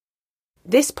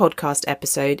This podcast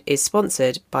episode is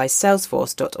sponsored by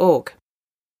Salesforce.org.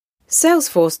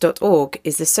 Salesforce.org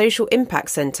is the social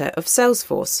impact centre of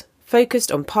Salesforce,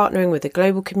 focused on partnering with a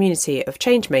global community of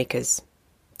changemakers.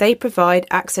 They provide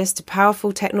access to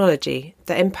powerful technology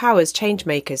that empowers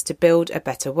changemakers to build a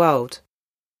better world.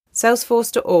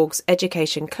 Salesforce.org's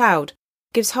Education Cloud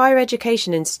gives higher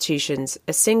education institutions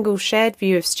a single shared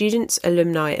view of students,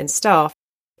 alumni and staff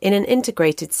in an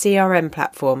integrated CRM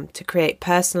platform to create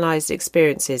personalised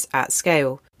experiences at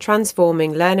scale,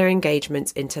 transforming learner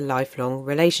engagement into lifelong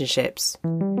relationships.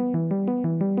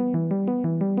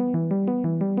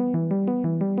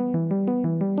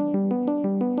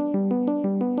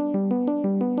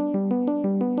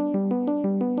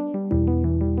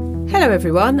 Hello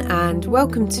everyone and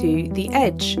welcome to The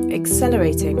Edge,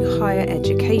 Accelerating Higher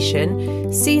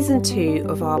Education, Season 2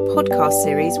 of our podcast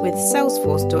series with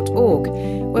Salesforce.org,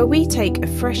 where we take a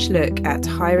fresh look at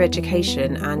higher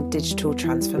education and digital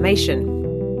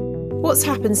transformation. What's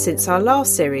happened since our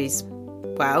last series?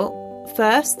 Well,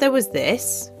 first there was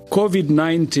this.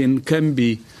 COVID-19 can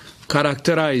be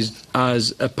characterized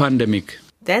as a pandemic.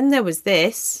 Then there was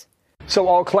this. So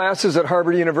all classes at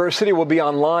Harvard University will be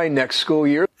online next school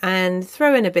year. And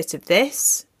throw in a bit of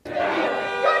this.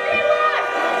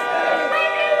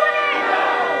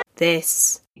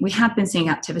 This. We have been seeing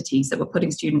activities that were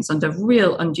putting students under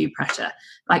real undue pressure,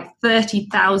 like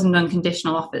 30,000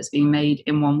 unconditional offers being made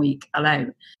in 1 week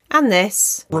alone. And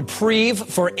this. Reprieve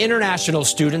for international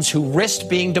students who risked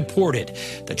being deported.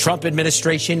 The Trump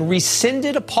administration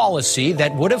rescinded a policy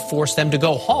that would have forced them to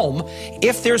go home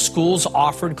if their schools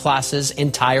offered classes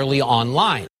entirely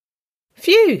online.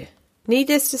 Phew!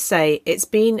 Needless to say, it's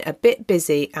been a bit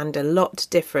busy and a lot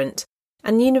different,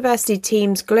 and university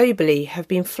teams globally have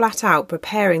been flat out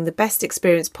preparing the best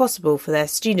experience possible for their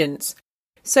students.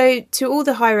 So, to all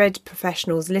the higher ed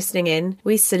professionals listening in,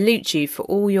 we salute you for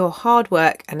all your hard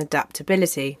work and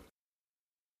adaptability.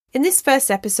 In this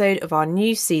first episode of our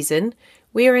new season,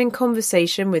 we are in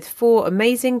conversation with 4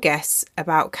 amazing guests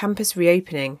about campus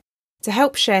reopening to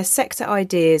help share sector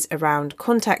ideas around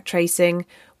contact tracing,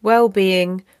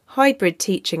 well-being, hybrid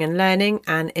teaching and learning,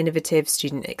 and innovative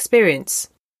student experience.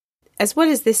 As well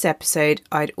as this episode,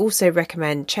 I'd also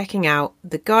recommend checking out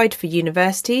the Guide for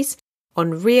Universities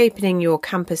on Reopening Your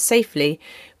Campus Safely,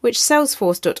 which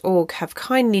Salesforce.org have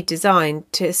kindly designed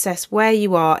to assess where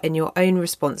you are in your own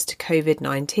response to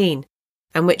COVID-19,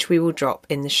 and which we will drop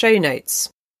in the show notes.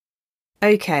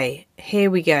 Okay, here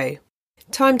we go.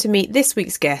 Time to meet this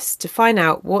week's guests to find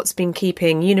out what's been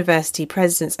keeping university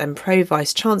presidents and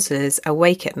pro-vice chancellors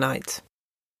awake at night.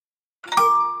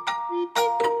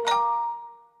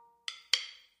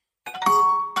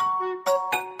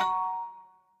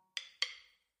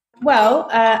 Well,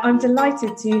 I'm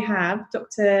delighted to have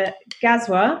Dr.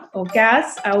 Ghazwa, or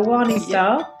Gaz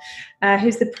Alwani-Star,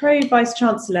 who's the Pro-Vice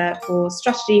Chancellor for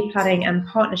Strategy, Planning and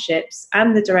Partnerships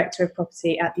and the Director of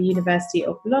Property at the University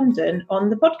of London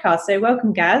on the podcast. So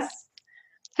welcome, Gaz.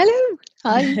 Hello.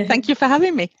 Hi. Thank you for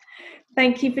having me.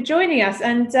 Thank you for joining us.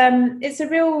 And it's a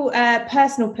real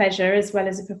personal pleasure as well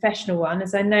as a professional one,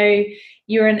 as I know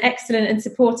you're an excellent and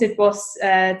supportive boss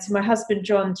to my husband,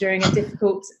 John, during a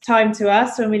difficult time to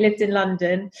us when we lived in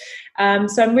London.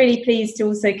 So I'm really pleased to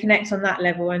also connect on that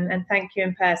level and thank you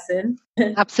in person.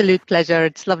 Absolute pleasure.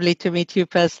 It's lovely to meet you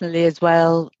personally as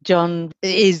well. John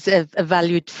is a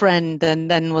valued friend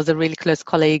and was a really close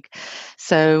colleague.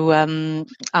 So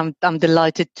I'm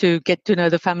delighted to get to know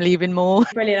the family even more.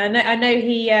 Brilliant. I know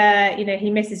he he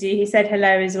misses you. He said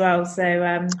hello as well. So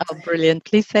oh, brilliant.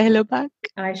 Please say hello back.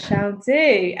 I shall do.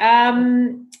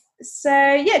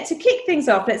 So to kick things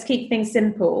off, let's keep things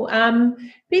simple.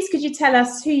 Please could you tell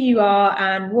us who you are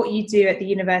and what you do at the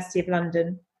University of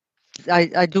London?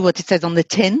 I do what it says on the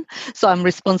tin. So I'm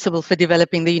responsible for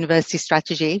developing the university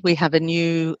strategy. We have a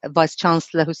new Vice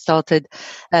Chancellor who started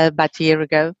about a year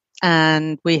ago.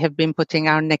 And we have been putting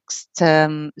our next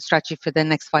strategy for the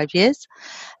next 5 years.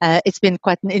 It's been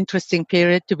quite an interesting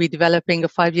period to be developing a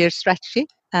 5-year strategy.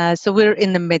 So we're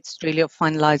in the midst really of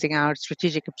finalizing our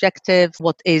strategic objectives.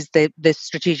 What is the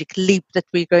strategic leap that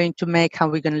we're going to make? How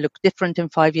we're going to look different in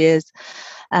 5 years?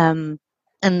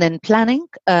 And then planning,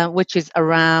 which is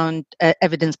around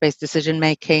evidence-based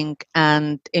decision-making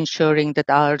and ensuring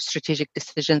that our strategic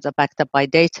decisions are backed up by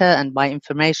data and by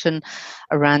information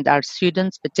around our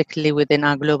students, particularly within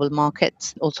our global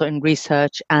markets, also in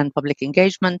research and public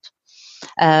engagement.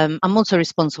 I'm also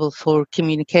responsible for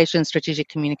communication, strategic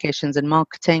communications and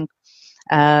marketing,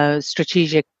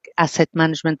 strategic asset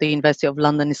management. The University of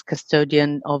London is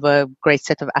custodian of a great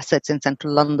set of assets in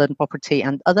central London, property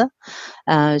and other.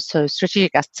 So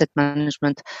strategic asset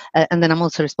management. And then I'm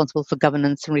also responsible for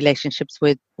governance and relationships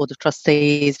with Board of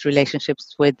Trustees,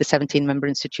 relationships with the 17 member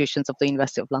institutions of the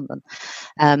University of London.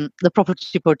 The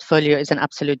property portfolio is an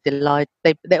absolute delight.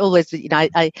 They always,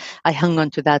 I hung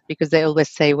on to that because they always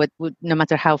say, no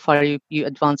matter how far you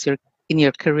advance in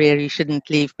your career, you shouldn't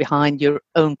leave behind your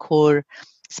own core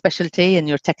specialty and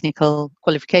your technical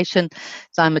qualification.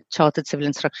 So I'm a chartered civil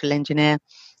and structural engineer,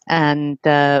 and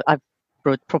I've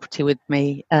brought property with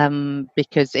me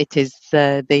because it is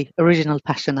the original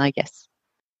passion, I guess.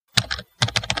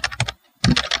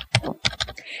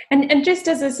 And just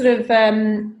as a sort of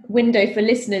window for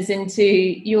listeners into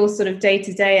your sort of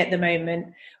day-to-day at the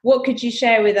moment, what could you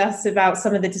share with us about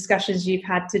some of the discussions you've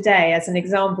had today as an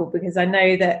example? Because I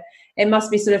know that it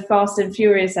must be sort of fast and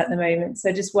furious at the moment.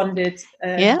 So just wondered.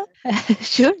 Yeah,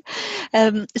 sure.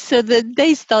 So the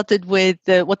day started with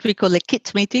what we call a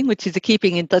KIT meeting, which is a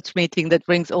keeping in touch meeting that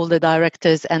brings all the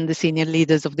directors and the senior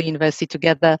leaders of the university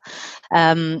together.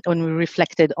 When we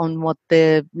reflected on what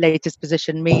the latest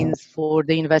position means for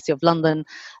the University of London.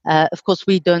 Of course,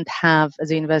 we don't have,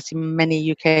 as a university,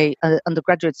 many UK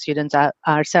undergraduate students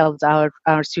ourselves.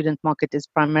 Our student market is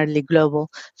primarily global,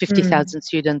 50,000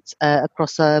 students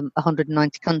across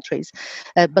 190 countries.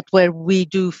 But where we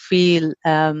do feel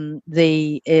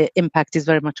the impact is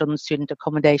very much on student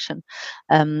accommodation.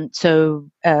 We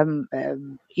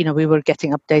were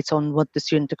getting updates on what the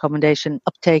student accommodation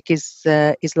uptake is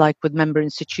like with member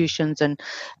institutions and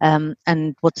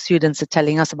what students are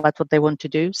telling us about what they want to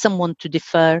do. Some want to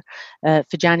defer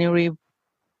for January.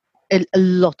 A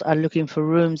lot are looking for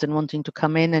rooms and wanting to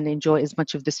come in and enjoy as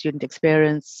much of the student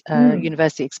experience,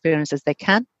 university experience as they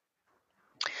can.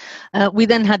 We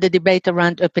then had a debate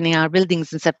around opening our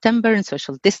buildings in September and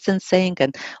social distancing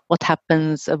and what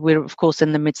happens. We're, of course,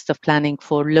 in the midst of planning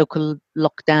for local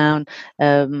lockdown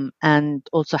and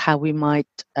also how we might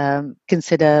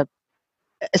consider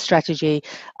a strategy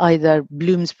either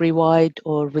Bloomsbury-wide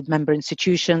or with member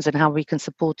institutions and how we can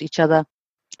support each other.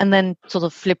 And then sort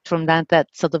of flipped from that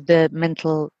sort of the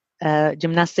mental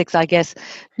gymnastics, I guess,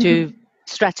 to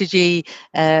strategy,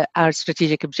 our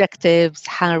strategic objectives,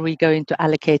 how are we going to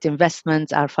allocate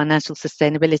investments, our financial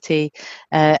sustainability,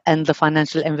 and the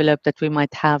financial envelope that we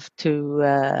might have to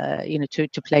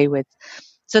play with.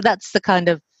 So that's the kind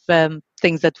of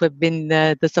things that have been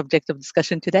the subject of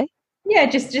discussion today. Yeah,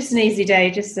 just an easy day,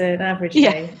 just an average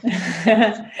day.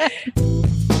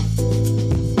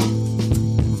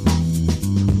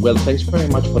 Well, thanks very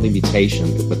much for the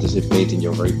invitation to participate in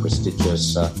your very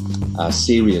prestigious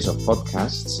series of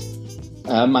podcasts.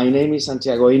 My name is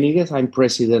Santiago Iniguez. I'm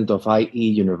president of IE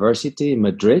University in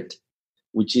Madrid,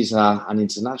 which is an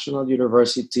international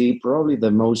university, probably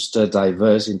the most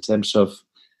diverse in terms of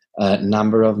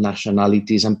number of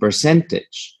nationalities and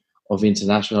percentage of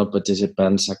international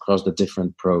participants across the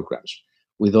different programs,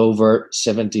 with over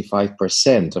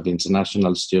 75% of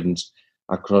international students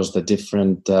across the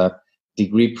different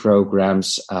degree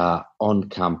programs on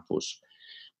campus.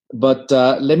 But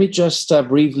let me just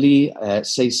briefly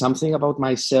say something about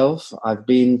myself. I've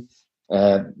been,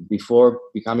 before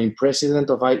becoming president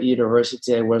of IE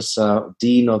University, I was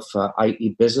dean of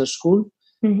IE Business School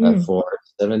for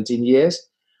 17 years.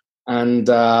 And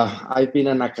I've been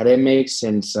an academic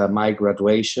since my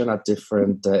graduation at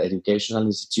different educational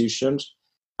institutions.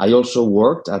 I also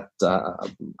worked at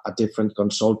different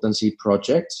consultancy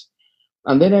projects.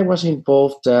 And then I was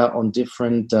involved on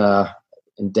different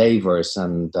endeavors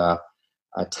and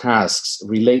tasks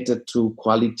related to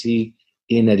quality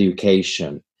in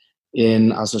education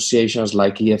in associations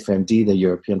like EFMD, the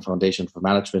European Foundation for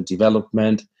Management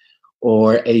Development,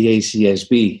 or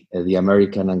AACSB, the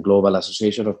American and Global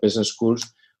Association of Business Schools,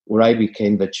 where I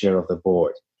became the chair of the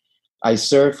board. I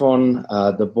serve on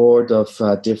the board of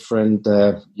different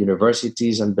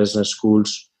universities and business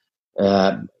schools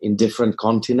in different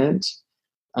continents.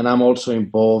 And I'm also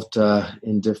involved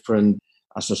in different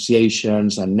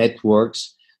associations and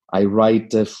networks. I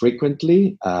write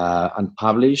frequently and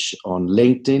publish on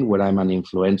LinkedIn, where I'm an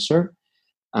influencer.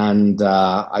 And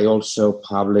I also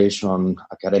publish on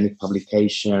academic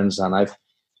publications. And I've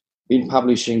been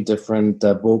publishing different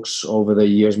books over the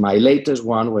years. My latest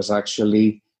one was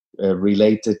actually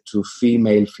related to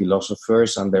female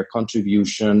philosophers and their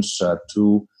contributions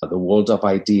to the world of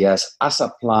ideas as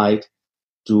applied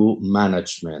to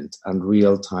management and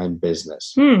real-time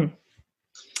business.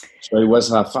 So it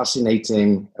was a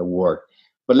fascinating work.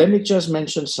 But let me just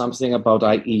mention something about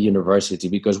IE University,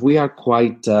 because we are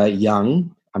quite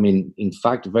young. I mean, in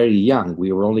fact, very young.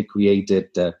 We were only created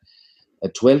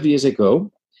 12 years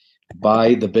ago.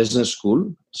 by the business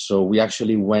school. So we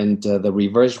actually went the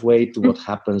reverse way to what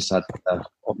happens at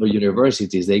other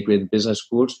universities. They create business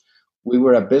schools. We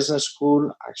were a business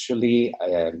school actually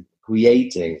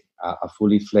creating a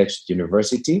fully fledged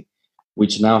university,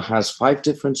 which now has 5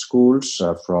 different schools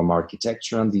from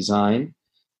architecture and design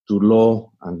to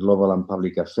law and global and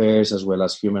public affairs, as well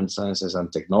as human sciences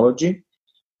and technology,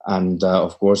 and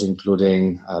of course,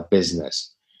 including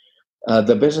business.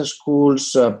 The business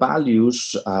school's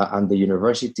values and the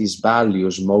university's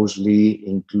values mostly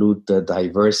include the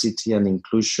diversity and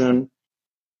inclusion,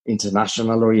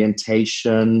 international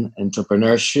orientation,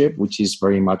 entrepreneurship, which is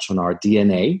very much on our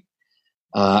DNA,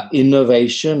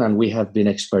 innovation, and we have been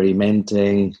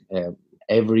experimenting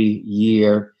every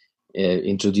year,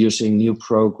 introducing new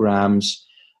programs,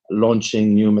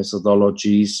 launching new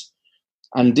methodologies.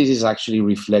 And this is actually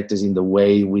reflected in the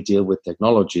way we deal with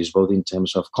technologies, both in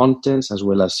terms of contents as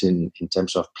well as in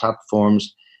terms of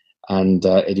platforms and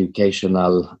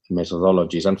educational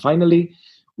methodologies. And finally,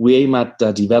 we aim at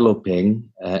developing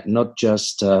not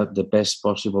just the best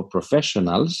possible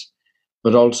professionals,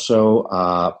 but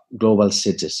also global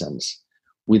citizens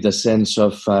with a sense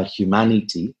of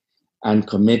humanity and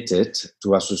committed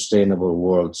to a sustainable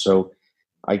world. So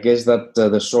I guess that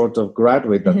the sort of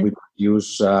graduate that we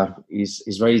produce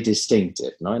is very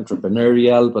distinctive,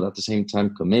 entrepreneurial, but at the same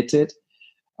time committed,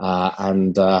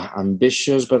 and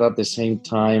ambitious, but at the same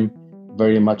time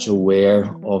very much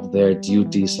aware of their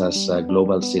duties as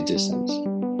global citizens.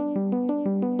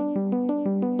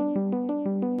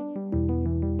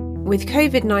 With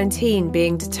COVID-19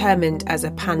 being determined as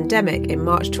a pandemic in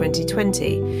March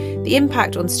 2020, the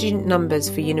impact on student numbers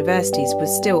for universities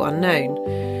was still unknown.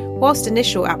 Whilst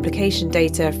initial application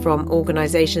data from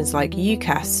organisations like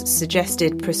UCAS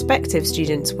suggested prospective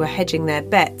students were hedging their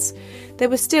bets, there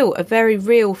was still a very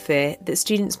real fear that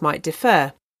students might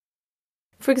defer.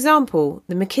 For example,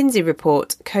 the McKinsey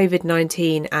report,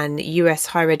 COVID-19 and US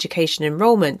Higher Education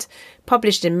Enrolment,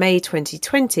 published in May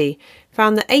 2020,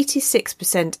 found that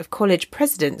 86% of college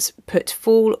presidents put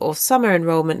fall or summer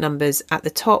enrolment numbers at the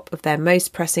top of their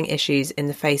most pressing issues in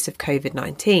the face of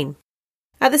COVID-19.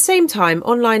 At the same time,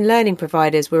 online learning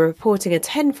providers were reporting a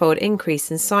tenfold increase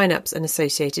in sign-ups and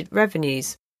associated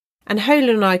revenues. And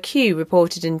HolonIQ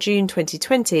reported in June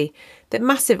 2020 that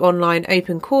massive online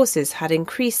open courses had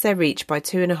increased their reach by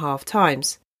 2.5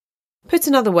 times. Put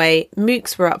another way,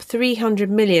 MOOCs were up 300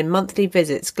 million monthly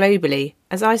visits globally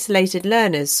as isolated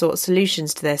learners sought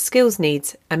solutions to their skills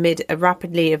needs amid a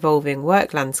rapidly evolving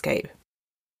work landscape.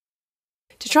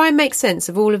 To try and make sense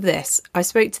of all of this, I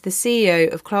spoke to the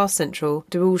CEO of Class Central,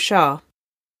 Dhruv Shah.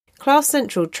 Class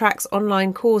Central tracks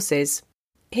online courses.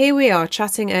 Here we are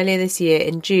chatting earlier this year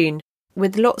in June,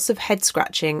 with lots of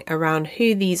head-scratching around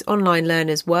who these online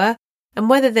learners were and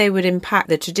whether they would impact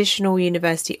the traditional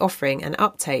university offering and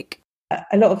uptake.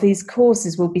 A lot of these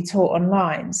courses will be taught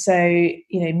online. So,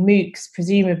 MOOCs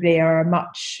presumably are a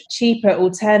much cheaper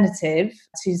alternative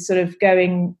to sort of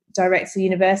going direct to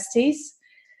universities.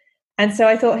 And so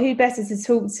I thought, who better to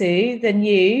talk to than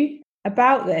you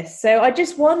about this? So I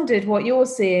just wondered what you're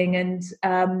seeing. And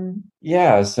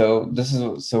so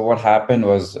what happened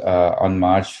was on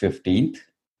March 15th.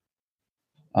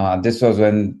 This was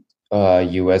when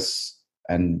US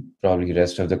and probably the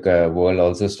rest of the world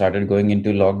also started going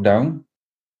into lockdown.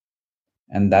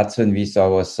 And that's when we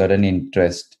saw a sudden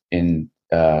interest in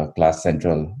Class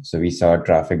Central. So we saw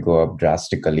traffic go up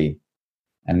drastically.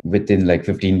 And within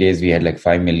 15 days, we had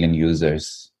 5 million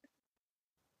users.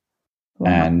 Wow.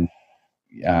 And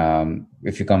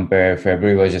if you compare,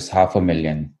 February was just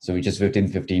 500,000. So we just within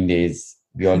 15 days,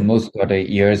 we almost got a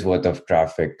year's worth of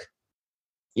traffic.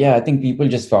 Yeah, I think people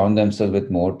just found themselves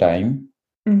with more time.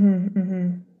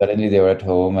 Suddenly they were at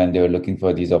home and they were looking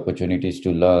for these opportunities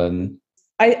to learn.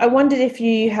 I wondered if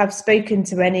you have spoken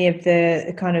to any of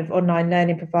the kind of online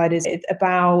learning providers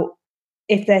about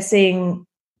if they're seeing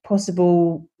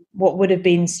possible what would have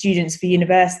been students for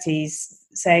universities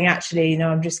saying, actually,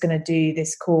 I'm just going to do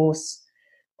this course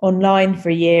online for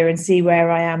a year and see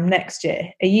where I am next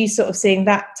year. Are you sort of seeing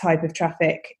that type of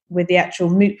traffic with the actual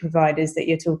MOOC providers that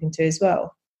you're talking to as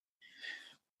well?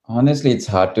 Honestly, it's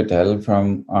hard to tell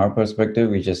from our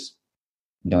perspective. We just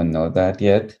don't know that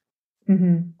yet.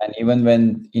 And even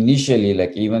when initially,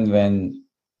 even when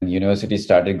universities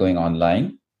started going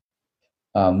online,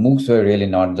 MOOCs were really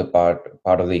not the part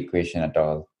of the equation at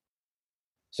all.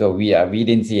 So we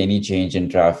didn't see any change in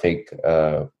traffic.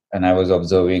 And I was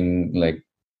observing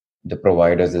the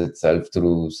providers itself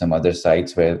through some other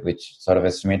sites which sort of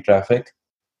estimate traffic.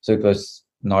 So it was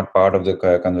not part of the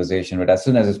conversation. But as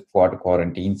soon as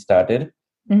quarantine started,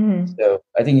 so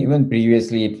I think even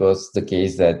previously it was the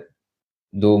case that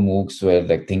though MOOCs were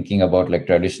like thinking about like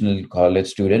traditional college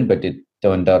student, but it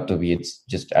turned out to be it's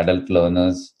just adult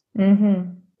learners who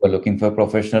are looking for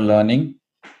professional learning.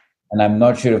 And I'm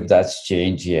not sure if that's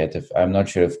changed yet. I'm not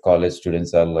sure if college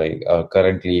students are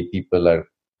currently people are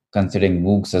considering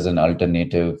MOOCs as an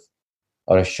alternative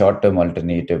or a short-term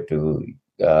alternative to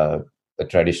the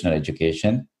traditional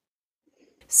education.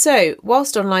 So,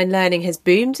 whilst online learning has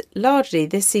boomed, largely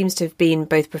this seems to have been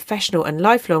both professional and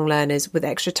lifelong learners with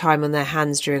extra time on their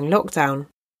hands during lockdown.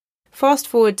 Fast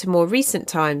forward to more recent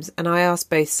times, and I asked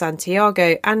both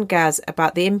Santiago and Gaz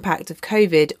about the impact of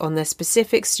COVID on their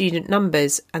specific student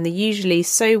numbers and the usually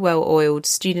so well-oiled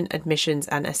student admissions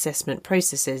and assessment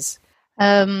processes.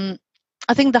 I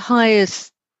think the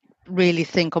highest really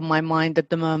thing on my mind at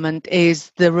the moment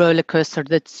is the roller coaster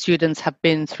that students have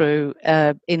been through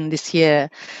in this year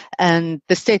and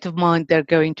the state of mind they're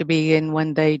going to be in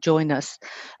when they join us.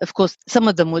 Of course, some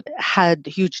of them had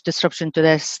huge disruption to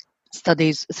their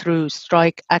studies through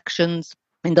strike actions,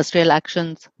 industrial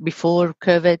actions before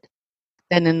COVID.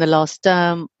 Then in the last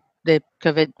term, the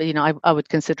COVID, I would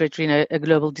consider it, a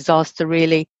global disaster,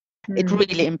 really. It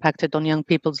really impacted on young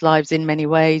people's lives in many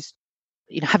ways.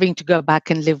 Having to go back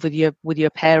and live with your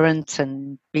parents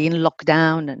and be in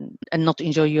lockdown and not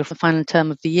enjoy your final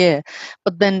term of the year.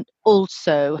 But then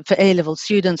also for A-level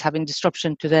students having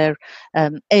disruption to their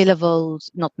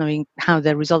A-levels, not knowing how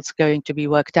their results are going to be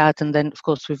worked out. And then, of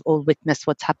course, we've all witnessed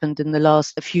what's happened in the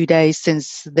last few days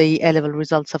since the A-level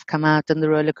results have come out and the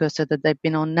roller coaster that they've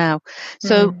been on now.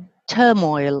 So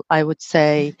turmoil, I would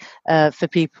say, for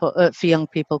young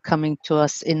people coming to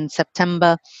us in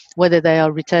September, whether they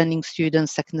are returning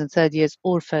students, second and third years,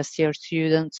 or first year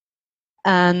students.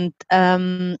 And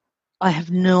I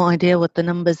have no idea what the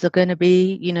numbers are going to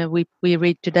be. We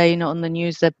read today, on the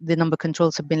news that the number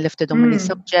controls have been lifted on many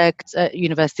subjects.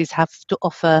 Universities have to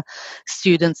offer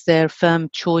students their firm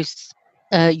choice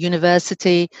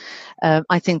university.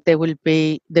 I think there will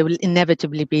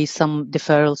inevitably be some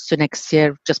deferrals to next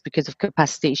year just because of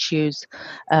capacity issues.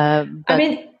 I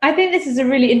think this is a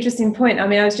really interesting point.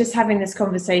 I was just having this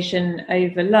conversation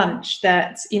over lunch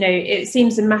that, it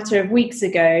seems a matter of weeks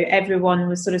ago, everyone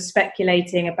was sort of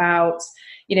speculating about,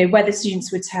 whether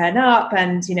students would turn up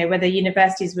and, whether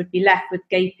universities would be left with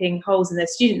gaping holes in their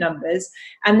student numbers.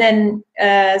 And then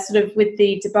sort of with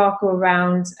the debacle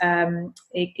around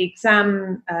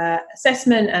exam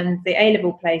assessment and the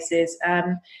A-level places,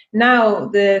 now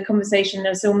the conversation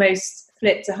has almost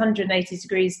flipped 180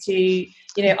 degrees to,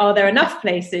 are there enough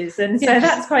places? And so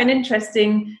that's quite an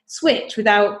interesting switch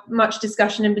without much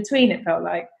discussion in between, it felt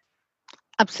like.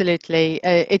 Absolutely.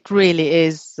 It really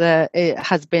is. It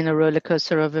has been a roller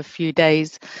coaster of a few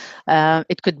days.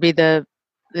 It could be a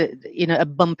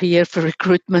bumpy year for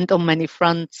recruitment on many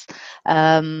fronts.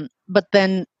 But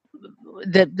then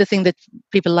the thing that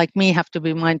people like me have to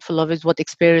be mindful of is what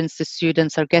experience the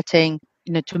students are getting,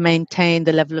 to maintain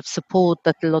the level of support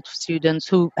that a lot of students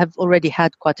who have already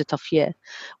had quite a tough year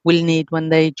will need when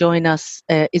they join us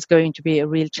is going to be a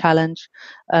real challenge.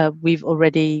 Before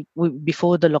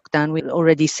the lockdown, we've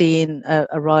already seen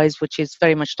a rise, which is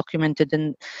very much documented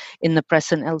in the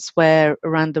press and elsewhere,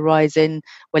 around the rise in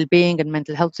well-being and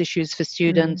mental health issues for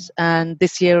students. And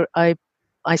this year, I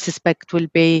suspect will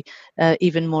be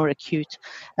even more acute.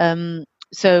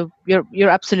 So you're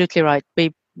absolutely right.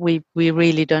 We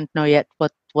really don't know yet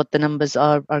what the numbers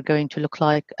are going to look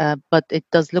like, but it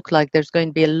does look like there's going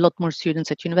to be a lot more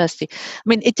students at university.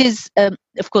 It is,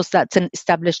 of course, that's an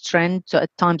established trend. So at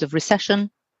times of recession,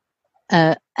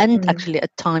 and actually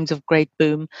at times of great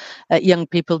boom, young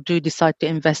people do decide to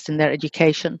invest in their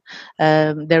education.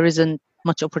 There isn't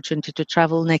much opportunity to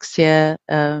travel next year.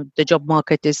 The job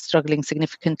market is struggling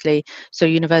significantly. So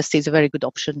university is a very good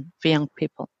option for young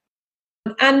people.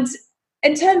 And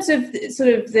in terms of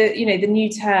sort of the new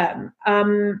term,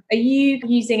 are you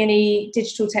using any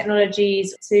digital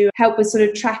technologies to help with sort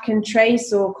of track and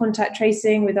trace or contact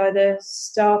tracing with either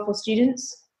staff or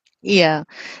students? Yeah,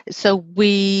 so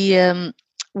we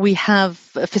have,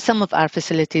 for some of our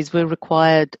facilities, we're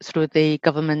required through the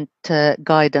government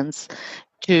guidance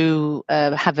to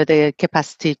have the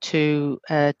capacity to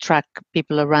track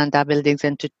people around our buildings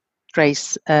and to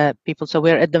trace people. So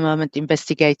we're at the moment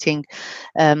investigating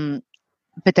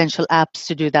potential apps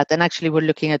to do that. And actually, we're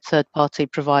looking at third-party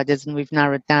providers, and we've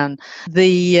narrowed down.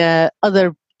 The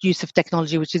other use of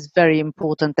technology, which is very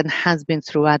important and has been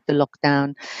throughout the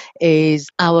lockdown, is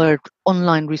our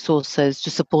online resources to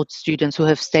support students who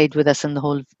have stayed with us in the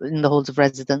halls of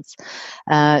residence.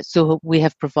 So we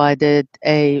have provided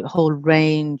a whole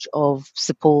range of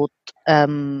support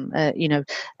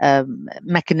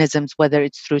mechanisms, whether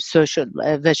it's through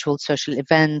virtual social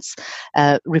events,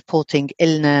 reporting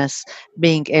illness,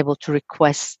 being able to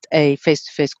request a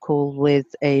face-to-face call with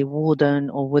a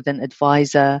warden or with an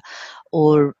advisor,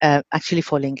 or actually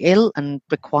falling ill and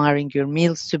requiring your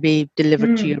meals to be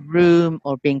delivered to your room,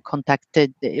 or being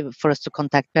contacted for us to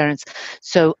contact parents.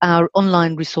 So our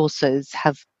online resources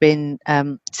have been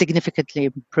significantly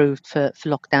improved for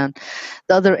lockdown.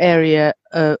 The other area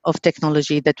of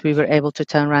technology that we were able to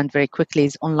turn around very quickly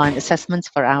is online assessments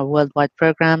for our worldwide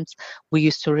programs. We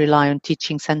used to rely on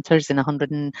teaching centers in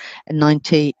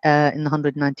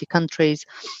 190 countries,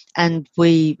 and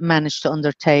we managed to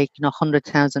undertake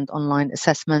 100,000 online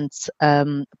assessments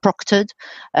proctored,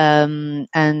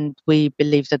 and we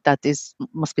believe that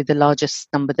must be the largest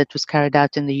number that was carried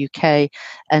out in the UK.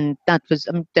 And that was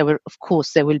there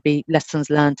will be lessons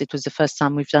learned. It was the first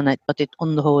time we've done it, but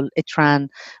on the whole it ran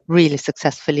really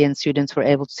successfully, and students were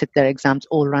able to sit their exams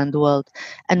all around the world,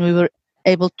 and we were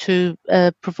able to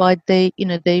provide the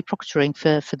proctoring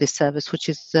for this service, which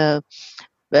is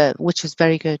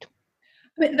very good.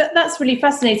 I mean, that's really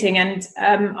fascinating, and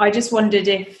I just wondered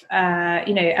if,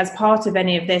 as part of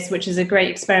any of this, which is a great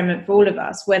experiment for all of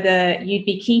us, whether you'd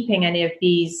be keeping any of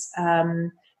these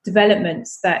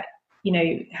developments that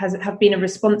have been a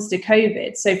response to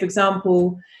COVID. So, for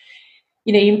example,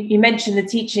 you mentioned the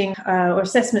teaching or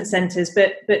assessment centres,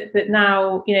 but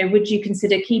now, would you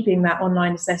consider keeping that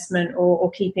online assessment or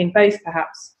keeping both,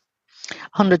 perhaps?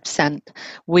 100%.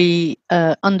 We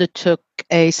undertook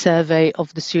a survey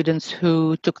of the students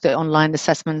who took the online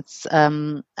assessments,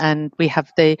 and we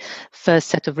have the first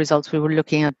set of results. We were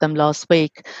looking at them last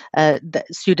week. The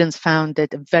students found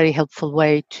it a very helpful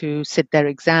way to sit their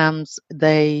exams.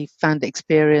 They found the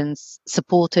experience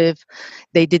supportive.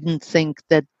 They didn't think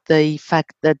that the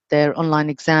fact that their online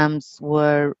exams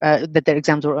were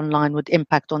online would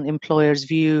impact on employers'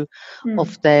 view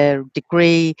of their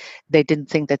degree. They didn't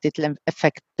think that it'll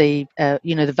affect the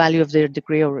value of their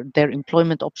degree or their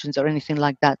employment options or anything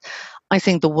like that. I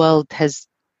think the world has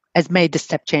made a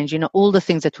step change. All the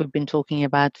things that we've been talking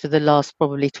about for the last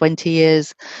probably 20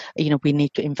 years, we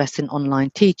need to invest in online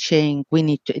teaching. We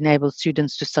need to enable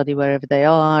students to study wherever they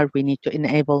are. We need to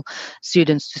enable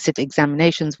students to sit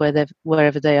examinations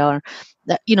wherever they are.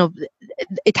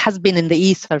 It has been in the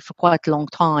ether for quite a long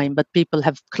time, but people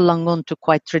have clung on to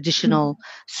quite traditional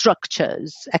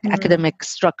structures, academic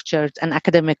structures and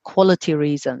academic quality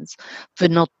reasons for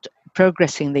not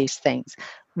progressing these things.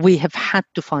 We have had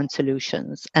to find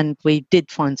solutions, and we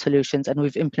did find solutions, and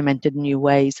we've implemented new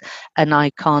ways, and I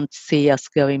can't see us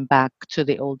going back to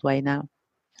the old way now.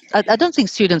 I don't think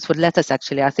students would let us,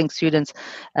 actually. I think students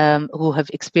who have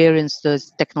experienced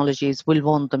those technologies will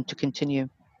want them to continue.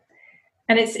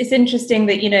 And it's interesting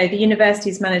that, the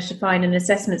universities managed to find an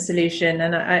assessment solution.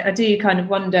 And I do kind of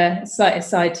wonder, slight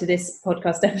aside to this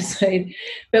podcast episode,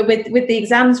 but with the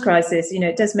exams crisis,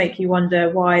 it does make you wonder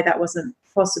why that wasn't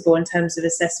possible in terms of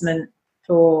assessment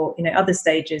for, other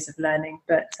stages of learning.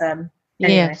 But anyway.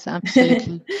 Yes,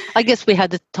 absolutely. I guess we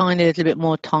had a tiny little bit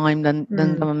more time than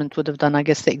government would have done. I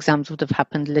guess the exams would have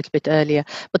happened a little bit earlier,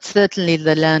 but certainly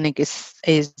the learning is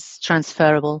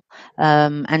transferable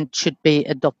and should be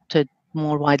adopted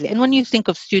more widely. And when you think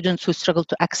of students who struggle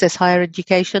to access higher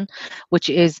education, which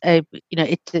is access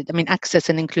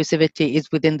and inclusivity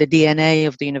is within the DNA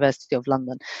of the University of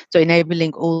London. So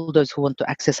enabling all those who want to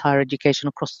access higher education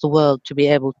across the world to be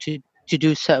able to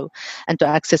do so and to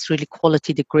access really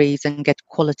quality degrees and get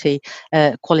quality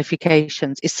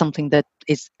qualifications is something that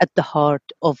is at the heart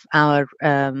of our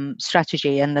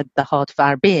strategy and at the heart of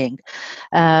our being.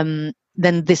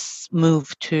 Then this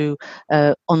move to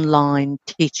online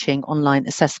teaching, online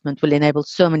assessment will enable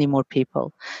so many more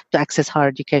people to access higher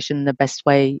education in the best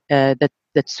way that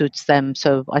suits them.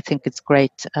 So I think it's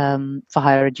great for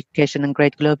higher education and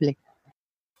great globally.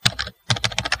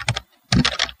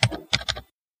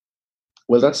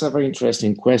 Well, that's a very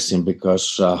interesting question,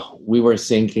 because we were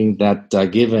thinking that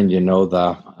given,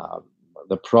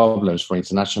 the problems for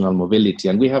international mobility,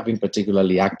 and we have been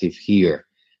particularly active here,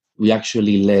 we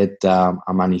actually led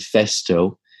a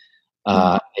manifesto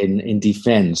in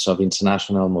defense of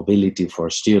international mobility for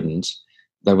students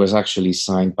that was actually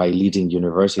signed by leading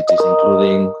universities,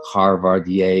 including Harvard,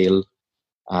 Yale,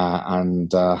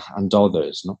 and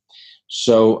others. No?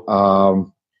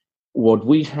 So what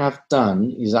we have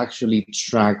done is actually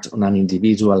tracked on an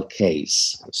individual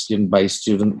case, student by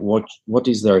student, what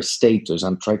is their status,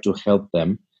 and try to help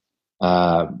them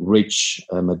reach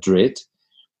Madrid.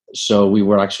 So we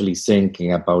were actually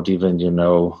thinking about even,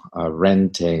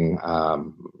 renting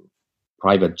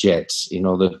private jets in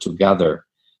order to gather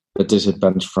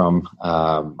participants from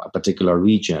a particular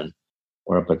region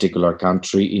or a particular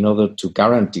country in order to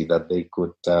guarantee that they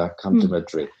could come to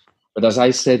Madrid. But as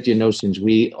I said, since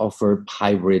we offer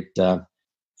hybrid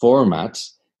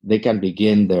formats, they can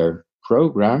begin their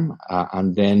program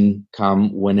and then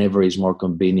come whenever is more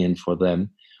convenient for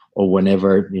them or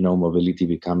whenever, mobility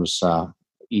becomes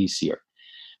easier.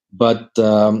 But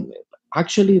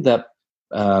actually, the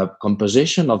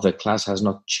composition of the class has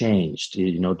not changed,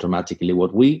 dramatically.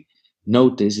 What we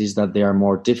notice is that there are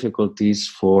more difficulties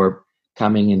for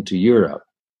coming into Europe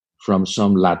from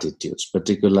some latitudes,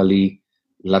 particularly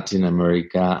Latin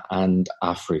America and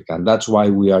Africa. And that's why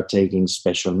we are taking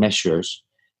special measures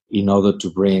in order to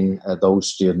bring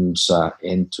those students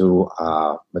into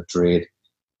Madrid,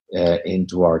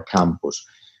 into our campus.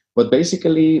 But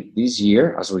basically, this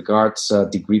year, as regards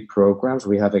degree programs,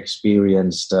 we have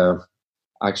experienced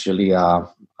actually an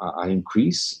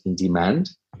increase in demand.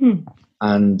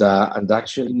 And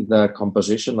actually, the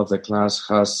composition of the class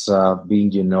has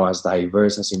been, as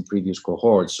diverse as in previous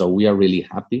cohorts. So we are really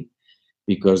happy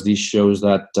because this shows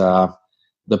that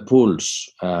the pools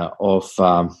of,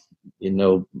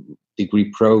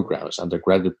 degree programs,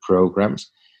 undergraduate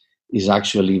programs, is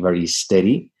actually very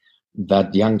steady.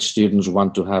 That young students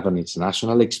want to have an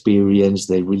international experience.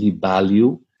 They really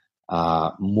value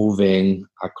moving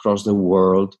across the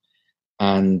world,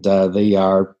 and they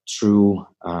are true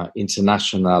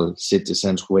international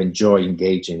citizens who enjoy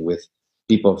engaging with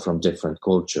people from different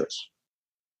cultures.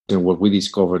 And what we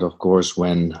discovered, of course,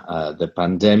 when the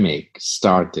pandemic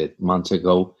started months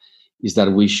ago, is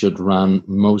that we should run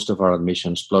most of our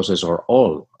admissions process or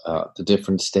all the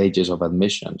different stages of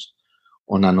admissions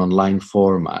on an online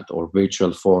format or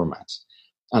virtual format.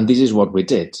 And this is what we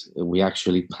did. We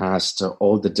actually passed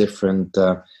all the different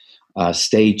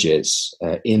stages,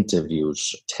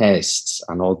 interviews, tests,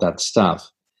 and all that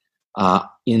stuff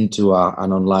into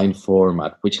an online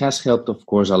format, which has helped, of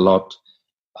course, a lot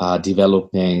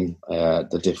developing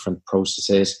the different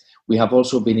processes. We have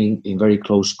also been in very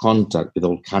close contact with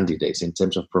all candidates in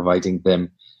terms of providing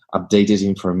them updated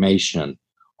information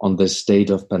on the state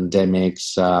of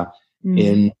pandemics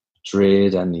in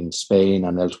Madrid and in Spain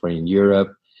and elsewhere in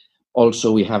Europe.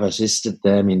 Also, we have assisted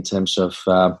them in terms of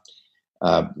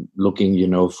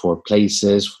looking, for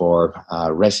places, for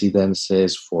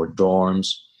residences, for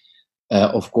dorms.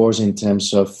 Of course, in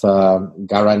terms of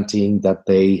guaranteeing that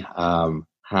they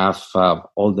have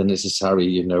all the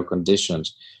necessary,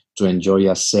 conditions to enjoy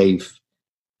a safe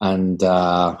and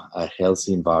a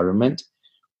healthy environment.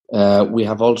 We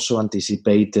have also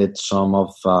anticipated some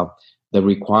of the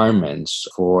requirements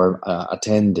for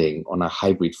attending on a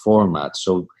hybrid format.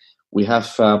 So we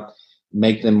have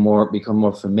make them become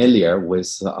more familiar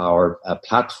with our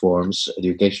platforms,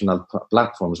 educational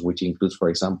platforms, which includes, for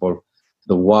example,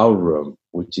 the Wow Room,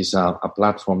 which is a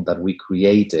platform that we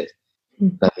created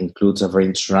that includes a very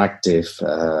interactive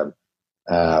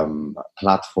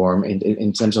platform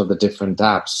in terms of the different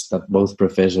apps that both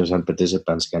professors and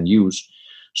participants can use.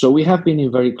 So we have been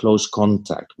in very close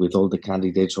contact with all the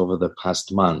candidates over the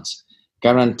past months,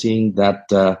 guaranteeing that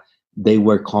they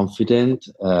were confident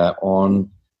on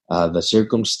the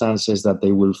circumstances that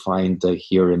they will find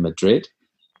here in Madrid,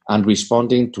 and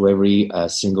responding to every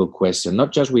single question,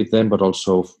 not just with them, but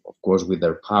also, of course, with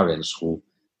their parents, who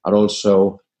are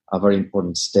also a very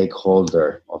important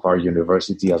stakeholder of our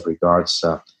university as regards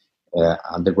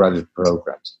undergraduate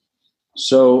programs.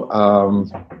 So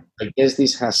I guess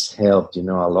this has helped, a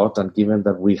lot. And given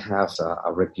that we have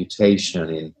a reputation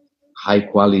in high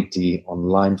quality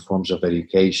online forms of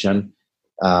education,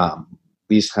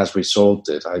 this has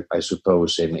resulted, I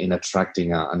suppose, in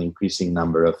attracting an increasing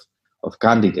number of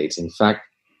candidates. In fact,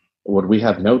 what we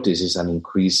have noticed is an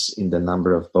increase in the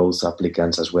number of both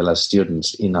applicants as well as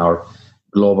students in our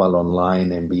global online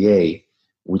MBA,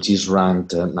 which is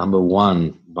ranked number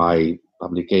one by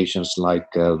publications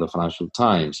like the Financial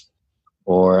Times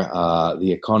or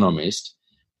The Economist.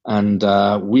 And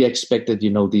we expected,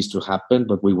 this to happen,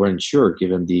 but we weren't sure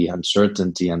given the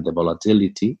uncertainty and the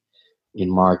volatility in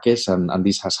markets, and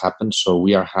this has happened. So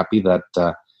we are happy that,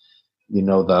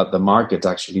 the market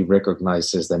actually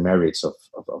recognizes the merits of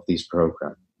this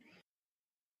program.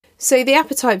 So the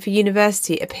appetite for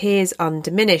university appears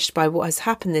undiminished by what has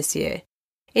happened this year.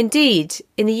 Indeed,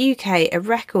 in the UK, a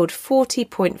record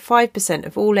 40.5%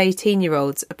 of all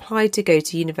 18-year-olds applied to go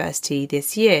to university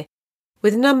this year,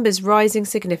 with numbers rising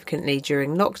significantly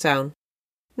during lockdown.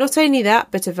 Not only that,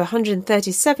 but of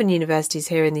 137 universities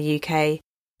here in the UK,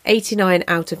 89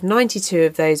 out of 92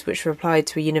 of those which replied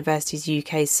to a Universities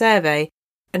UK survey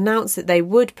announced that they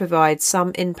would provide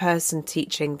some in-person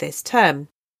teaching this term.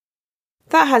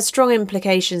 That has strong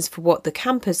implications for what the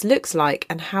campus looks like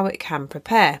and how it can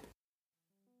prepare.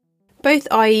 Both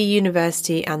IE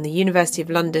University and the University of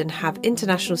London have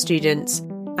international students,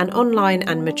 an online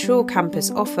and mature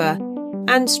campus offer,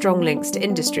 and strong links to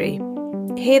industry.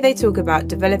 Here they talk about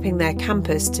developing their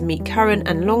campus to meet current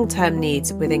and long-term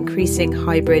needs with increasing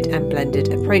hybrid and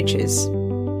blended approaches.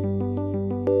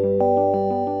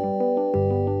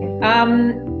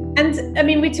 And I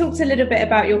mean, we talked a little bit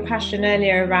about your passion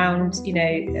earlier around,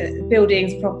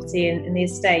 buildings, property and the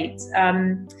estate.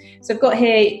 So I've got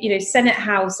here, Senate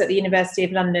House at the University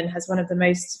of London has one of the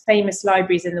most famous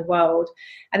libraries in the world.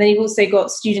 And then you've also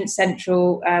got Student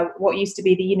Central, what used to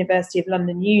be the University of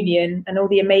London Union, and all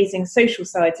the amazing social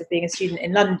sides of being a student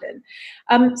in London.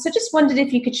 So just wondered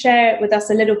if you could share with us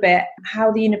a little bit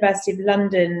how the University of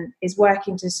London is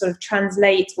working to sort of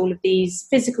translate all of these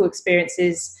physical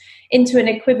experiences into an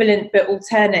equivalent but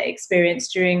alternate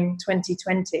experience during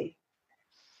 2020.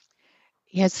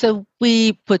 Yeah, so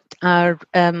we put our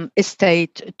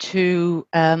estate to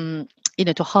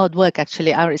to hard work.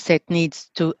 Actually, our estate needs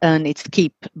to earn its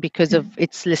keep because of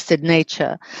its listed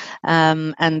nature,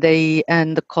 and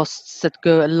the costs that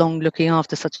go along looking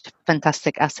after such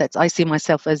fantastic assets. I see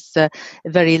myself as a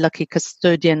very lucky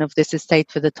custodian of this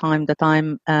estate for the time that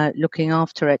I'm looking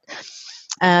after it.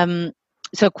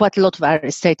 So quite a lot of our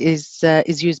estate is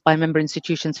used by member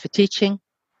institutions for teaching,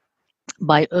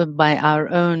 by our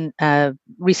own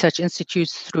research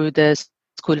institutes through the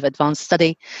School of Advanced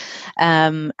Study,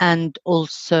 and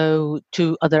also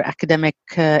to other academic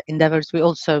endeavours. We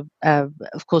also,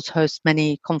 of course, host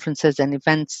many conferences and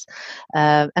events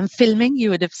and filming. You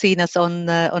would have seen us on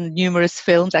numerous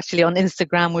films. Actually, on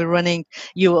Instagram, we're running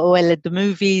UOL at the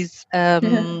movies.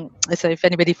 So if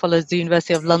anybody follows the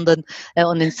University of London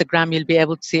on Instagram, you'll be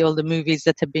able to see all the movies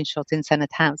that have been shot in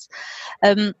Senate House.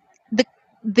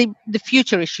 The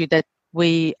future issue that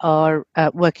we are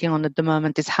working on at the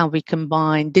moment is how we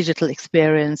combine digital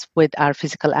experience with our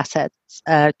physical assets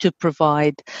to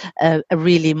provide a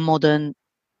really modern,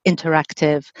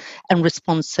 interactive and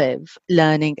responsive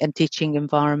learning and teaching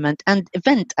environment and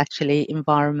event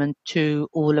environment to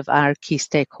all of our key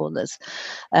stakeholders.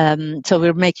 So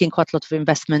we're making quite a lot of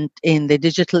investment in the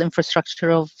digital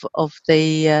infrastructure of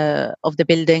the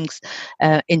buildings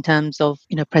in terms of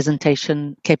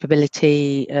presentation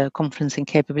capability, conferencing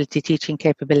capability, teaching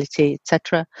capability,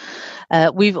 etc.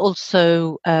 We've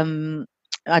also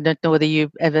I don't know whether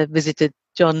you've ever visited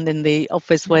John in the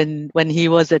office when he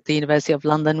was at the University of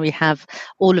London. We have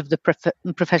all of the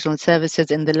professional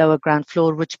services in the lower ground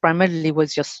floor, which primarily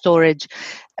was just storage,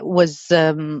 was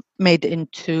made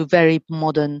into very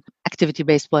modern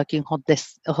activity-based working hot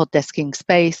desking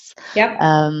space. Yep.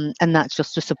 And that's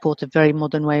just to support a very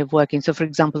modern way of working. So, for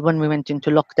example, when we went into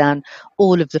lockdown,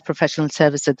 all of the professional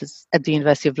services at the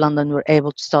University of London were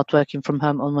able to start working from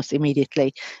home almost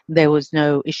immediately. There was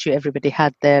no issue. Everybody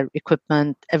had their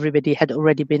equipment. Everybody had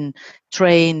already been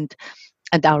trained,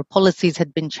 and our policies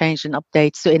had been changed and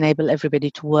updates to enable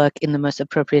everybody to work in the most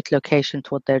appropriate location to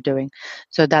what they're doing.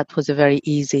 So that was a very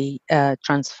easy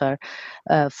transfer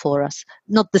for us.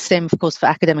 Not the same, of course, for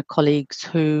academic colleagues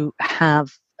who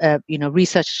have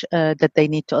research that they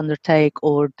need to undertake,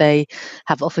 or they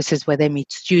have offices where they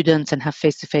meet students and have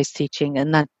face-to-face teaching,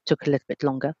 and that took a little bit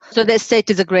longer. So the estate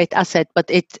is a great asset, but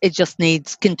it just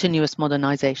needs continuous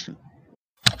modernization.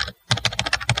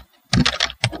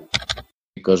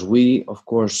 Because we, of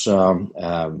course,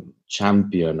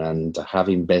 champion and have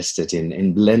invested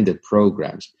in blended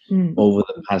programs over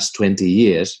the past 20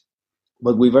 years,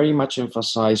 but we very much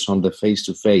emphasize on the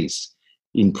face-to-face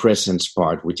in presence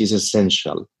part, which is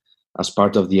essential as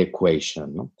part of the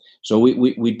equation. So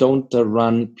we don't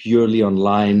run purely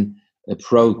online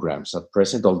programs at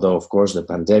present, although, of course, the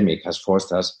pandemic has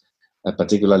forced us,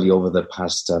 particularly over the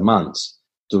past months,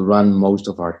 to run most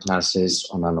of our classes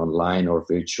on an online or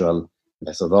virtual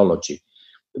methodology.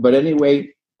 But anyway,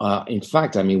 in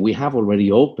fact, we have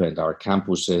already opened our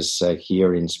campuses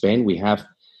here in Spain. We have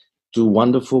two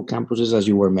wonderful campuses, as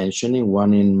you were mentioning,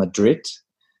 one in Madrid,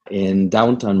 in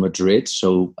downtown Madrid.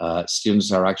 So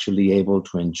students are actually able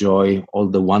to enjoy all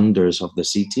the wonders of the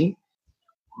city.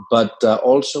 But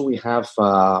also we have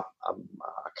a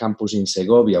campus in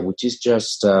Segovia, which is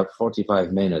just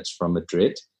 45 minutes from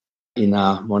Madrid, in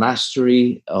a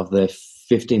monastery of the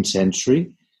 15th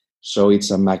century. So it's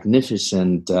a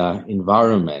magnificent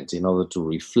environment in order to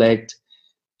reflect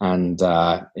and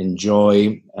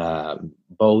enjoy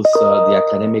both the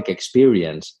academic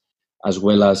experience as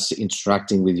well as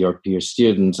interacting with your peer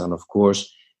students, and of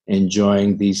course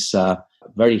enjoying this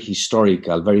very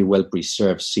historical, very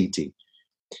well-preserved city.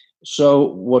 So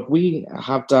what we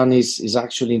have done is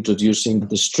actually introducing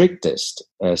the strictest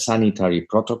sanitary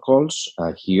protocols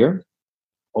here.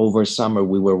 Over summer,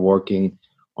 we were working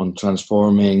on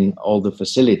transforming all the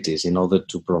facilities in order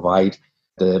to provide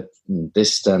the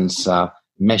distance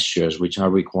measures which are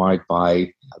required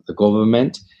by the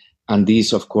government. And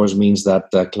this, of course, means that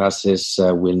classes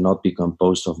will not be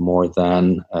composed of more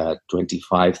than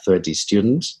 25, 30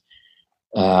 students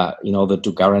in order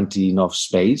to guarantee enough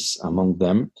space among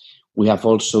them. We have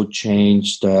also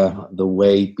changed the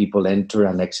way people enter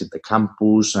and exit the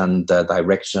campus and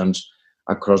directions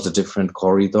across the different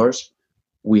corridors.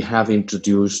 We have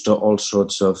introduced all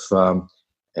sorts of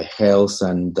health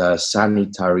and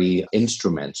sanitary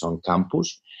instruments on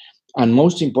campus. And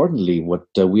most importantly, what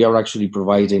we are actually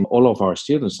providing all of our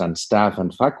students and staff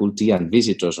and faculty and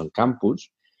visitors on campus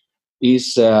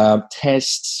is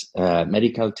tests,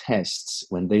 medical tests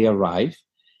when they arrive.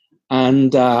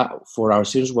 And for our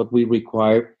students, what we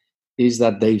require is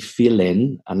that they fill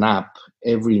in an app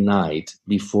every night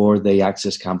before they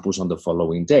access campus on the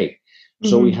following day. Mm-hmm.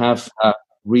 So we have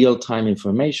real-time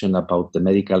information about the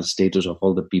medical status of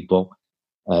all the people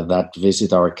that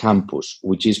visit our campus,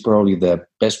 which is probably the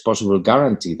best possible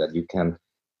guarantee that you can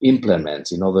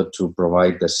implement in order to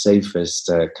provide the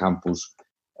safest campus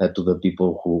to the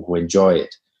people who enjoy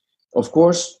it. Of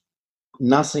course,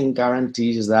 nothing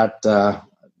guarantees that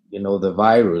the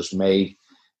virus may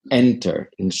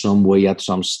enter in some way at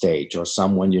some stage, or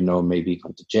someone may be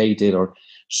contagiated. Or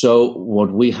so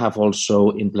what we have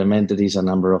also implemented is a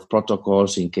number of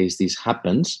protocols in case this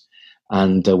happens.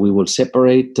 And we will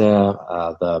separate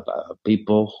the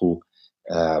people who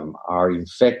are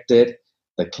infected,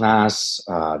 the class,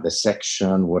 the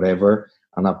section, whatever,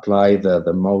 and apply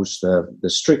the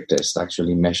strictest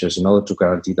actually measures in order to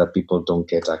guarantee that people don't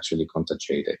get actually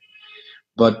contagiated.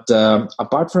 But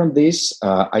apart from this,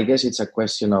 I guess it's a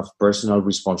question of personal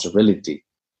responsibility.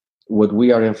 What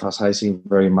we are emphasizing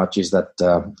very much is that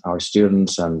our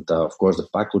students and, of course, the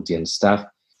faculty and staff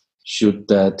should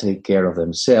take care of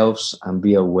themselves and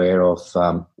be aware of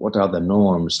what are the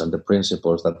norms and the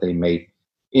principles that they may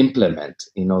implement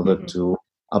in order to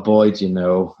avoid,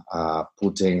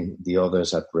 putting the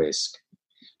others at risk.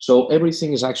 So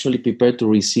everything is actually prepared to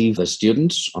receive the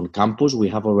students on campus. We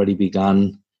have already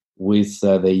begun with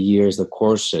the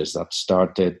courses that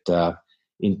started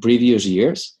in previous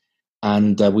years.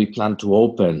 And we plan to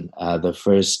open the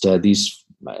first, this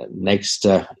next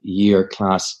year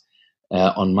class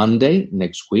on Monday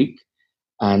next week.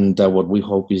 And what we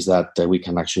hope is that we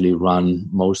can actually run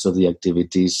most of the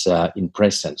activities in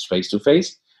presence,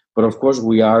 face-to-face. But of course,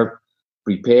 we are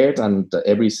prepared and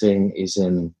everything is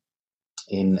in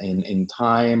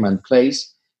time and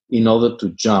place in order to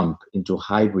jump into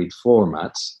hybrid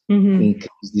formats in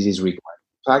case this is required.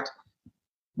 In fact,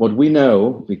 what we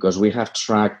know, because we have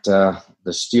tracked the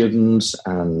students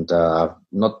and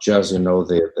not just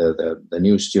the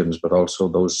new students, but also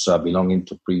those belonging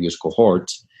to previous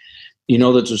cohorts, in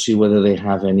order to see whether they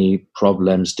have any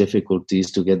problems, difficulties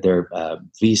to get their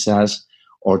visas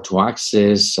or to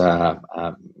access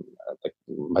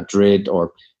Madrid,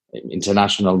 or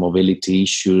international mobility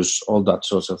issues, all that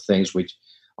sorts of things, which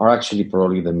are actually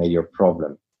probably the major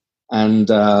problem. And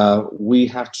we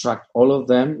have tracked all of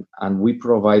them, and we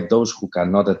provide those who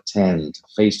cannot attend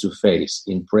face-to-face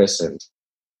in present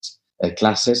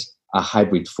classes a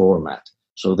hybrid format.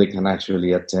 So they can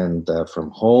actually attend from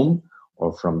home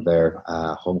or from their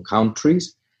home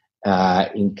countries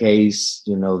in case,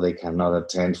 they cannot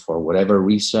attend for whatever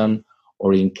reason,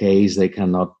 or in case they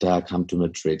cannot come to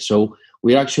Madrid. So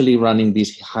we're actually running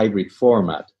this hybrid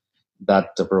format that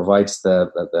provides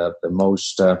the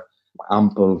most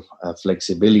ample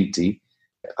flexibility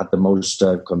at the most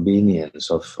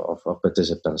convenience of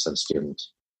participants and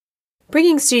students.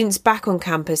 Bringing students back on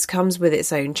campus comes with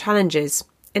its own challenges.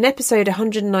 In episode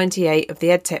 198 of the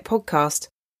EdTech podcast,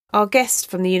 our guest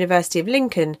from the University of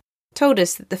Lincoln told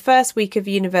us that the first week of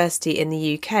university in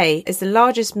the UK is the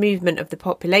largest movement of the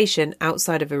population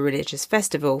outside of a religious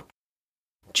festival.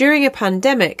 During a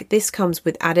pandemic, this comes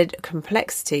with added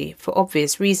complexity for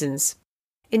obvious reasons.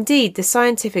 Indeed, the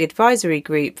Scientific Advisory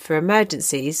Group for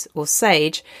Emergencies, or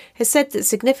SAGE, has said that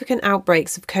significant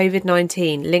outbreaks of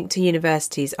COVID-19 linked to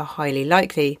universities are highly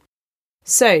likely.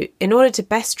 So, in order to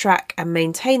best track and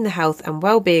maintain the health and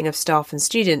well-being of staff and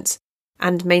students,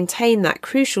 and maintain that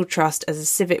crucial trust as a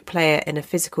civic player in a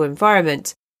physical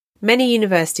environment, many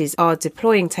universities are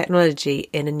deploying technology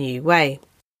in a new way.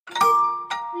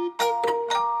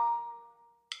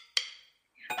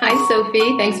 Hi,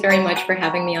 Sophie. Thanks very much for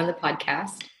having me on the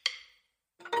podcast.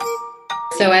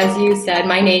 So as you said,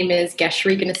 my name is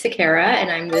Geshri Ganasekera, and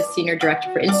I'm the Senior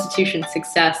Director for Institution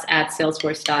Success at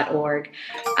Salesforce.org.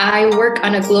 I work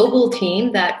on a global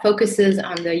team that focuses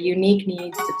on the unique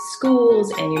needs of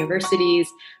schools and universities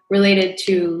related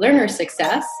to learner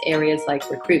success, areas like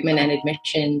recruitment and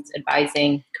admissions,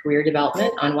 advising, career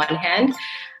development on one hand,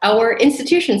 or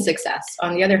institution success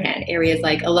on the other hand, areas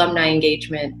like alumni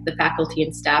engagement, the faculty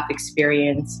and staff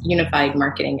experience, unified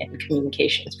marketing and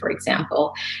communications, for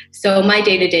example. So my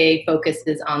day-to-day focus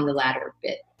is on the latter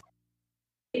bit.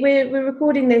 We're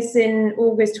recording this in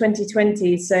August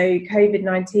 2020, so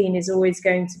COVID-19 is always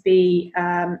going to be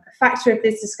a factor of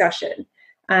this discussion,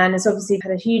 and it's obviously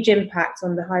had a huge impact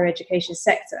on the higher education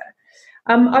sector.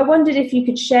 I wondered if you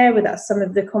could share with us some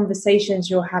of the conversations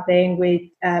you're having with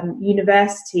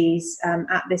universities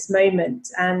at this moment,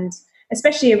 and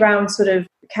especially around sort of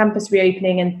campus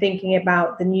reopening and thinking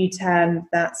about the new term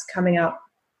that's coming up.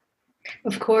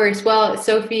 Of course. Well,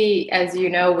 Sophie, as you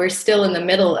know, we're still in the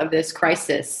middle of this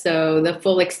crisis, so the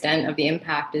full extent of the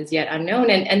impact is yet unknown.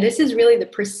 And this is really the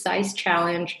precise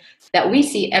challenge that we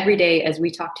see every day as we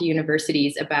talk to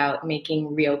universities about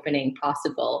making reopening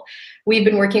possible. We've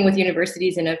been working with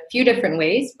universities in a few different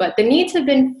ways, but the needs have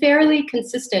been fairly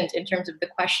consistent in terms of the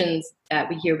questions that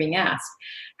we hear being asked.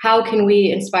 How can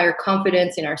we inspire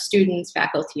confidence in our students,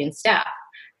 faculty, and staff?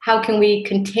 How can we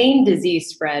contain disease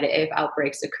spread if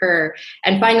outbreaks occur?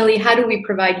 And finally, how do we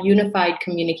provide unified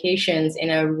communications in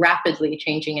a rapidly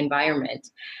changing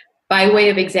environment? By way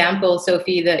of example,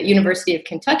 Sophie, the University of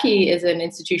Kentucky is an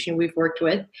institution we've worked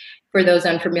with. For those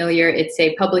unfamiliar, it's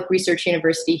a public research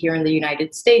university here in the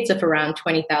United States of around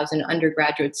 20,000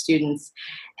 undergraduate students.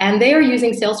 And they are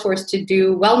using Salesforce to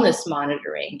do wellness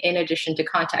monitoring in addition to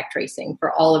contact tracing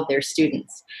for all of their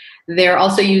students. They're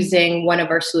also using one of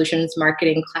our solutions,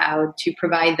 Marketing Cloud, to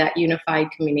provide that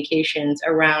unified communications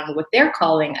around what they're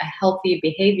calling a healthy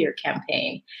behavior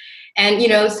campaign. And, you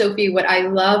know, Sophie, what I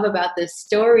love about this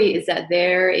story is that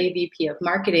their AVP of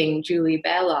marketing, Julie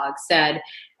Balog, said,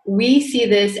 we see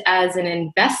this as an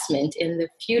investment in the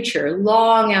future,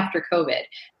 long after COVID.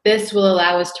 This will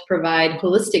allow us to provide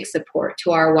holistic support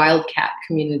to our Wildcat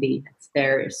community. That's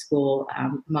their school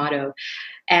motto.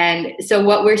 And so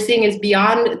what we're seeing is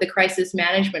beyond the crisis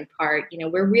management part, you know,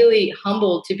 we're really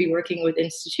humbled to be working with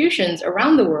institutions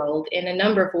around the world in a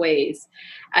number of ways.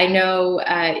 I know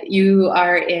you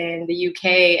are in the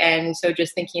UK, and so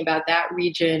just thinking about that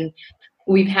region,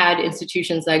 we've had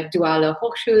institutions like Duale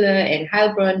Hochschule in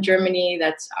Heilbronn, Germany,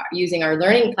 that's using our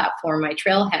learning platform, My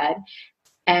Trailhead,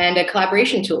 and a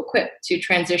collaboration tool, Quip, to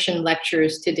transition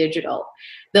lectures to digital.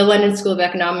 The London School of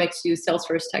Economics used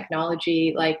Salesforce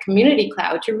technology like Community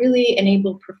Cloud to really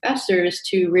enable professors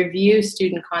to review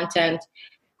student content,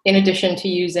 in addition to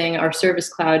using our Service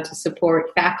Cloud to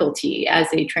support faculty as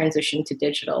they transition to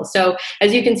digital. So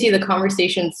as you can see, the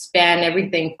conversations span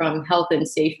everything from health and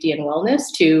safety and wellness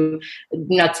to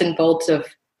nuts and bolts of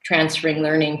transferring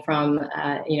learning from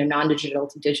non-digital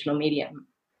to digital medium.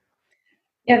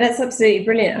 Yeah, that's absolutely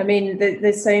brilliant. I mean,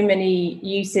 there's so many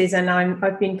uses, and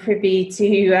I've been privy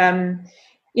to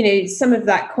some of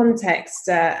that context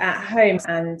at home,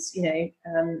 and a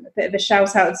bit of a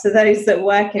shout out to those that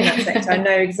work in that sector. I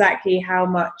know exactly how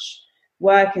much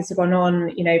work has gone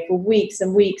on, for weeks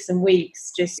and weeks and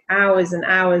weeks, just hours and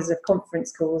hours of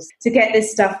conference calls to get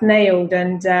this stuff nailed,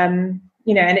 and and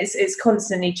it's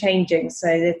constantly changing, so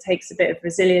it takes a bit of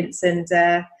resilience and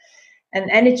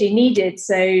energy needed.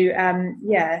 So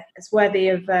it's worthy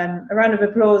of a round of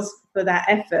applause for that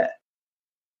effort.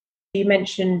 You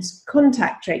mentioned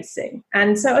contact tracing,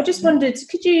 and so I just wondered,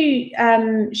 could you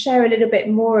share a little bit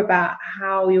more about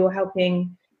how you're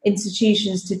helping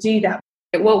institutions to do that?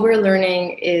 What we're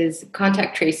learning is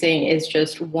contact tracing is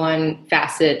just one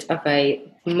facet of a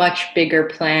much bigger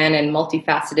plan and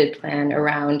multifaceted plan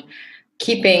around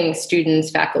keeping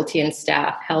students, faculty, and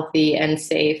staff healthy and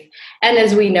safe. And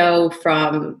as we know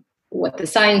from what the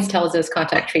science tells us,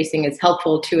 contact tracing is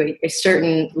helpful to a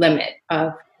certain limit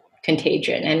of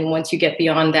contagion. And once you get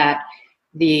beyond that,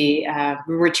 the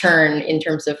return in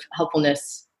terms of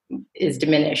helpfulness is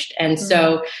diminished. And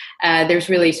so there's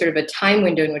really sort of a time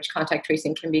window in which contact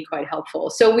tracing can be quite helpful.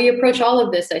 So we approach all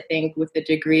of this, I think, with a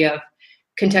degree of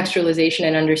contextualization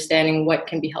and understanding what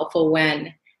can be helpful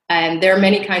when. And there are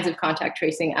many kinds of contact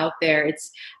tracing out there. It's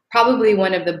probably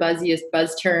one of the buzziest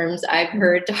buzz terms I've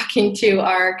heard talking to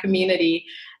our community,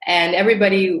 and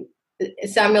everybody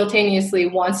simultaneously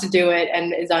wants to do it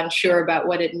and is unsure about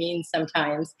what it means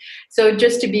sometimes. So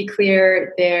just to be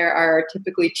clear, there are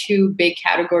typically two big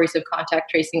categories of contact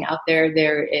tracing out there.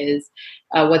 There is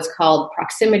what's called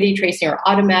proximity tracing or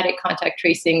automatic contact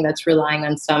tracing that's relying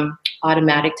on some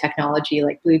automatic technology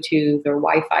like Bluetooth or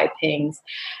Wi-Fi pings.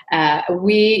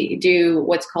 We do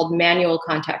what's called manual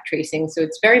contact tracing. So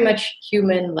it's very much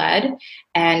human-led,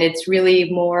 and it's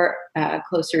really more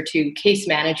closer to case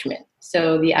management.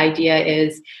 So the idea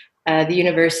is the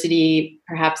university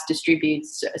perhaps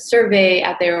distributes a survey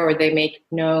out there, or they make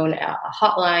known a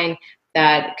hotline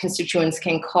that constituents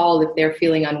can call if they're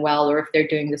feeling unwell, or if they're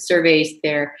doing the surveys,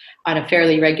 they're on a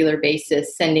fairly regular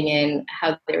basis sending in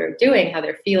how they're doing, how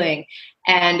they're feeling.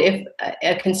 And if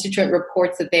a constituent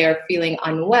reports that they are feeling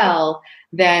unwell,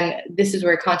 then this is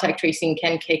where contact tracing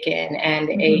can kick in, and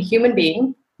a human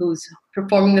being who's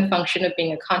performing the function of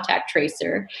being a contact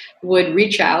tracer would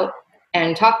reach out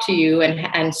and talk to you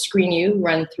and screen you,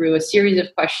 run through a series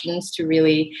of questions to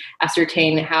really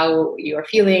ascertain how you are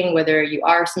feeling, whether you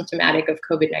are symptomatic of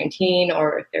COVID-19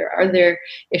 or if there are other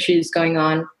issues going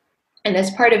on. And as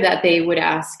part of that, they would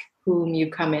ask whom you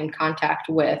come in contact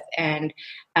with, and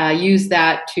use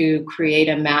that to create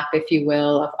a map, if you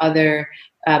will, of other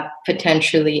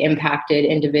potentially impacted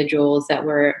individuals that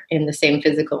were in the same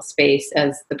physical space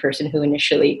as the person who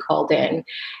initially called in.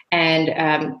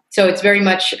 And so it's very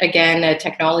much, again, a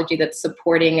technology that's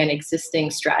supporting an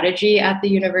existing strategy at the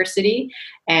university.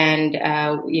 And,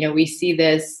 we see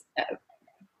this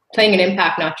playing an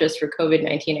impact not just for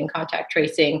COVID-19 and contact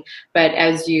tracing, but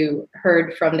as you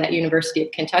heard from that University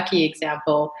of Kentucky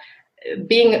example,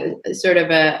 being sort of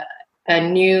a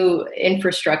new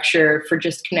infrastructure for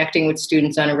just connecting with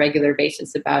students on a regular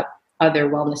basis about other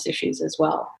wellness issues as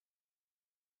well.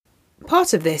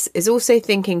 Part of this is also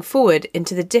thinking forward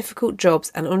into the difficult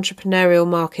jobs and entrepreneurial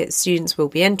markets students will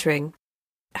be entering.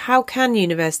 How can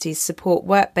universities support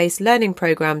work-based learning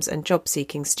programmes and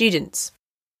job-seeking students?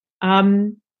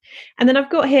 And then I've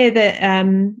got here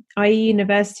that IE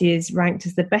University is ranked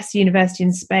as the best university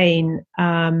in Spain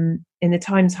in the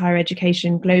Times Higher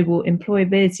Education Global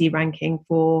Employability Ranking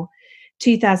for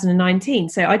 2019.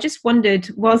 So I just wondered,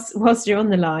 whilst you're on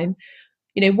the line,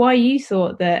 why you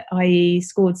thought that IE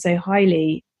scored so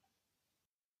highly.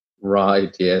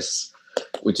 Right, yes,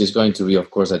 which is going to be,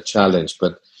 of course, a challenge.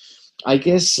 But I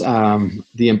guess the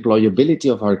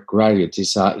employability of our graduates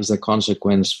is a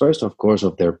consequence, first, of course,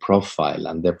 of their profile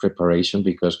and their preparation,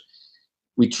 because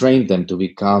we train them to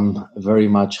become very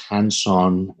much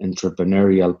hands-on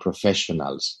entrepreneurial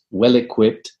professionals,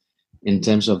 well-equipped in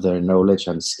terms of their knowledge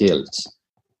and skills.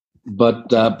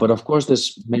 But of course,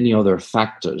 there's many other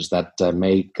factors that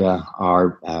make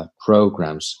our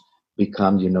programs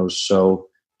become, so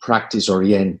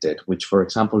practice-oriented, which, for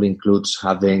example, includes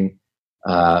having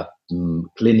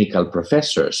clinical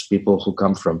professors, people who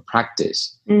come from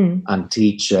practice and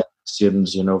teach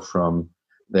students, from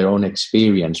their own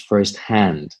experience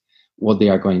firsthand what they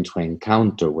are going to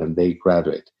encounter when they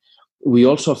graduate. We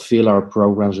also fill our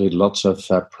programs with lots of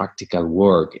practical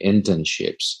work,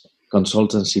 internships,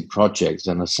 consultancy projects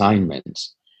and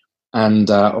assignments. And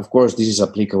of course, this is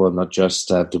applicable not just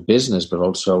to business, but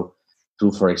also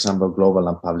to, for example, global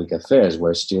and public affairs,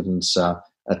 where students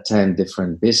attend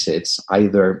different visits,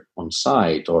 either on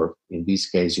site or, in this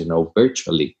case,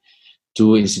 virtually,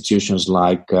 to institutions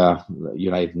like the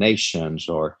United Nations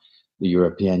or the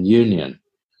European Union.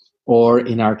 Or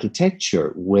in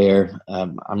architecture, where,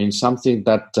 something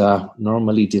that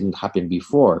normally didn't happen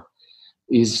before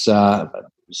is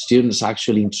students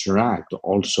actually interact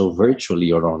also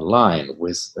virtually or online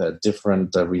with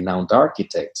different renowned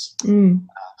architects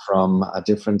from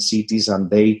different cities, and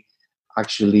they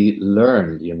actually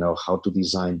learn, how to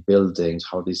design buildings,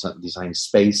 how to design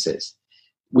spaces,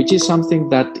 which is something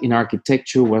that in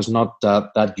architecture was not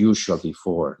that usual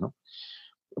before. No?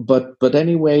 But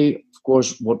anyway, of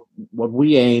course, what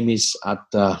we aim is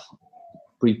at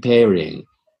preparing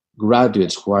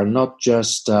graduates who are not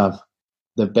just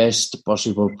the best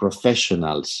possible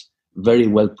professionals, very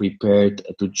well prepared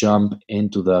to jump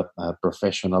into the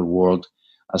professional world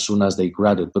as soon as they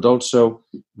graduate, but also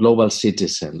global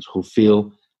citizens who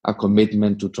feel a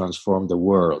commitment to transform the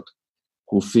world,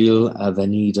 who feel the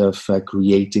need of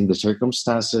creating the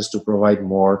circumstances to provide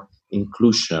more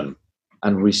inclusion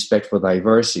and respect for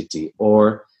diversity,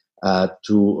 or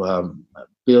to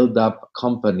build up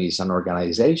companies and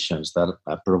organizations that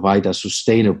provide a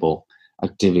sustainable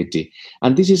activity.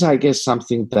 And this is, I guess,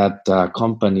 something that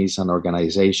companies and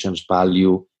organizations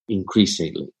value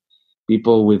increasingly.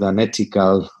 People with an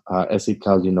ethical,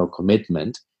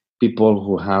 commitment, people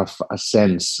who have a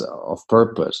sense of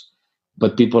purpose,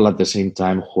 but people at the same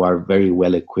time who are very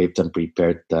well equipped and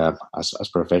prepared as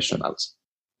professionals.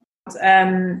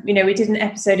 We did an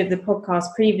episode of the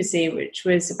podcast previously, which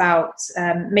was about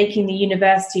making the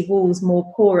university walls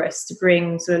more porous to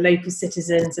bring sort of local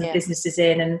citizens and businesses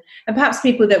in, and perhaps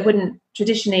people that wouldn't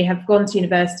traditionally have gone to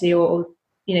university, or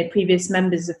previous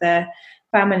members of their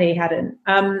family hadn't.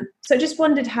 So I just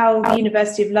wondered how the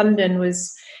University of London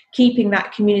was keeping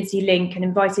that community link and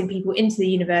inviting people into the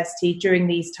university during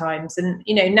these times. And,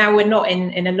 now we're not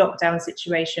in a lockdown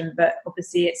situation, but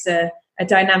obviously it's a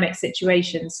dynamic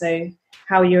situation. So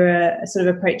how you're sort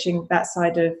of approaching that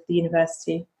side of the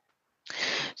university?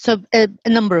 So a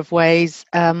number of ways.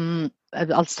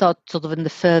 I'll start sort of in the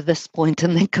furthest point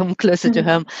and then come closer to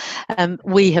home.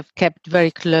 We have kept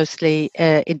very closely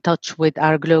in touch with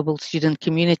our global student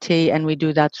community, and we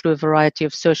do that through a variety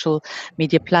of social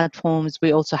media platforms.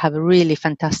 We also have a really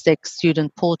fantastic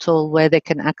student portal where they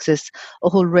can access a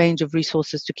whole range of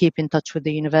resources to keep in touch with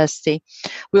the university.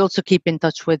 We also keep in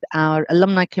touch with our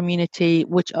alumni community,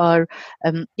 which are,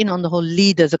 on the whole,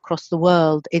 leaders across the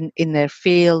world in their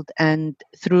field, and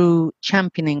through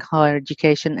championing higher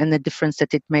education and the difference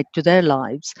that it made to their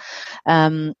lives.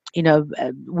 We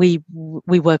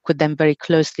work with them very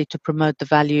closely to promote the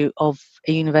value of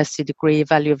a university degree,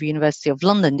 value of University of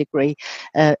London degree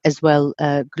as well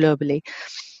globally.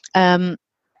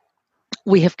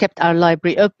 We have kept our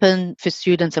library open for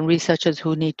students and researchers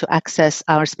who need to access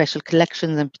our special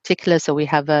collections in particular. So we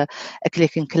have a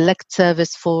click and collect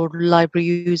service for library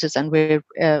users, and we're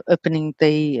opening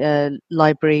the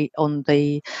library on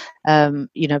the on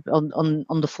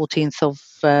the 14th of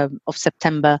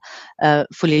September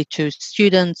fully to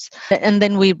students. And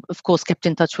then we of course kept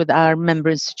in touch with our member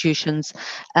institutions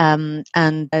and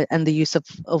the use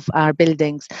of our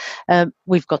buildings.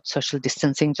 We've got social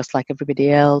distancing just like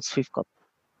everybody else. We've got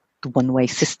one-way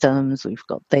systems, we've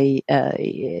got the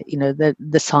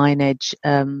signage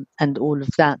and all of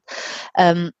that.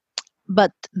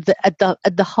 But at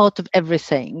the heart of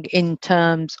everything in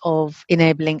terms of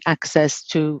enabling access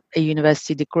to a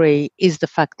university degree is the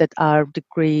fact that our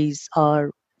degrees are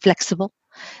flexible.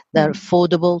 They're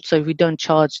affordable, so we don't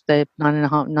charge the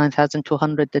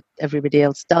 $9,200 that everybody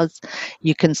else does.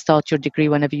 You can start your degree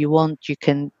whenever you want. You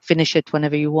can finish it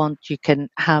whenever you want. You can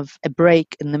have a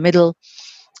break in the middle.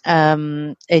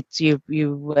 It's your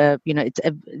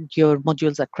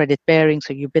modules are credit bearing,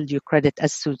 so you build your credit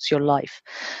as suits your life.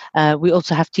 We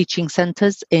also have teaching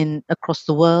centers across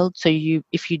the world, so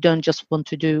if you don't just want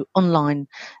to do online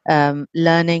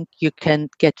learning, you can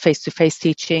get face-to-face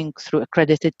teaching through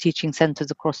accredited teaching centers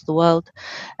across the world.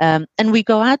 And we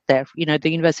go out there, the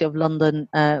University of London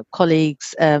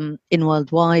colleagues in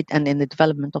worldwide and in the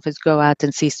development office go out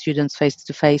and see students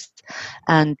face-to-face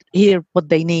and hear what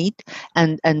they need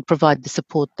and provide the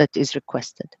support that is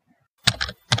requested.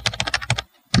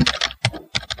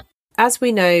 As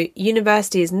we know,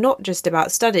 university is not just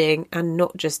about studying and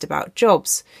not just about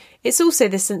jobs. It's also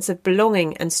the sense of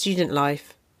belonging and student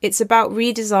life. It's about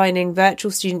redesigning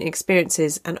virtual student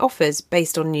experiences and offers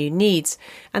based on new needs.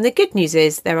 And the good news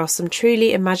is there are some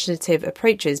truly imaginative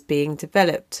approaches being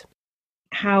developed.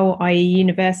 How IE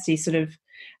University sort of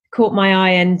caught my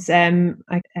eye and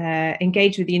I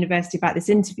engaged with the university about this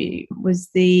interview was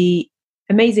the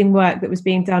amazing work that was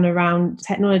being done around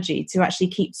technology to actually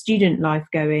keep student life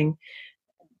going,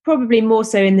 probably more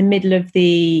so in the middle of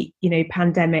the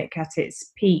pandemic at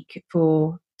its peak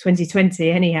for 2020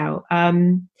 anyhow.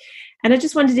 And I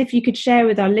just wondered if you could share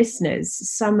with our listeners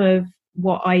some of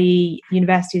what IE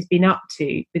University has been up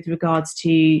to with regards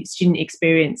to student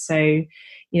experience. So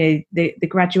the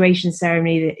graduation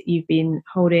ceremony that you've been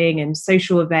holding and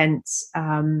social events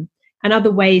and other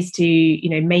ways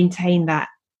to, maintain that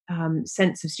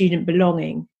sense of student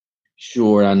belonging.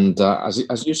 Sure. And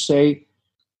as you say,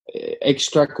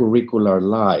 extracurricular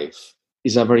life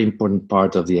is a very important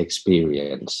part of the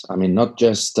experience. I mean, not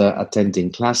just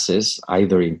attending classes,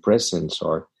 either in presence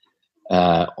or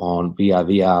via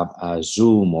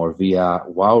Zoom or via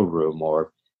Wowroom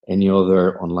or any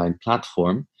other online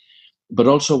platform, but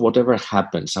also whatever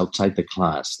happens outside the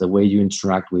class, the way you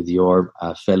interact with your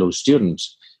fellow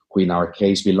students, who in our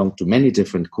case belong to many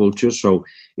different cultures. So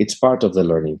it's part of the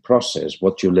learning process,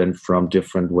 what you learn from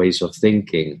different ways of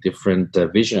thinking, different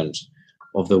visions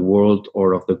of the world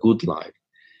or of the good life.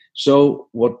 So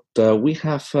what we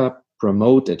have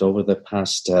promoted over the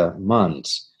past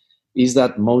months is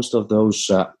that most of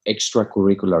those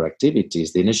extracurricular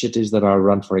activities, the initiatives that are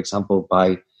run, for example,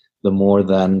 by the more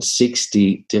than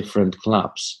 60 different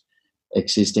clubs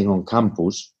existing on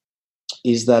campus,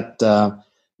 is that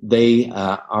they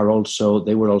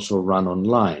were also run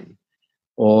online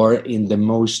or in the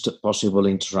most possible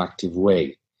interactive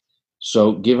way.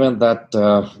 So given that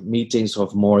meetings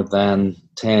of more than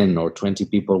 10 or 20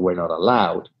 people were not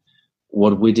allowed,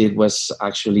 what we did was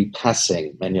actually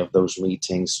passing many of those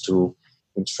meetings to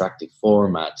interactive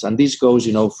formats. And this goes,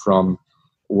 from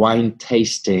wine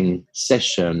tasting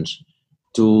sessions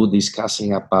to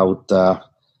discussing about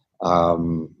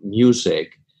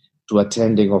music, to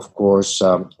attending, of course,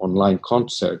 online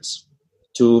concerts,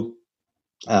 to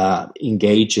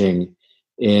engaging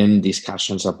in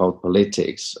discussions about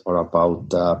politics or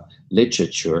about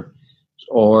literature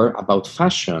or about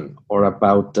fashion or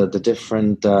about the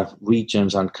different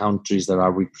regions and countries that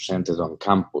are represented on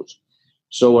campus.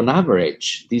 So on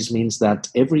average, this means that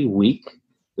every week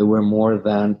there were more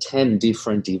than 10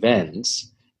 different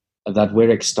events that were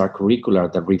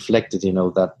extracurricular, that reflected,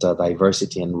 that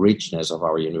diversity and richness of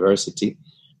our university,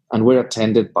 and were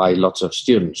attended by lots of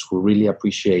students who really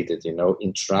appreciated,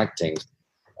 interacting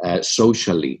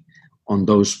socially on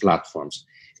those platforms.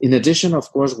 In addition, of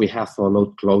course, we have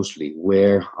followed closely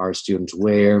where our students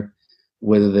were,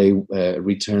 whether they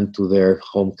returned to their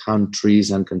home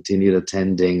countries and continued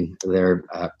attending their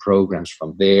programs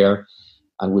from there.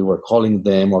 And we were calling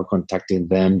them or contacting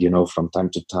them, from time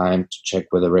to time to check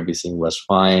whether everything was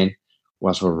fine,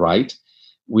 was all right.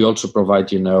 We also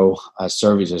provide,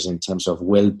 services in terms of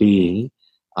well-being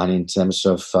and in terms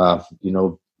of,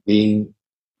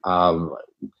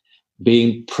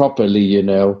 being properly,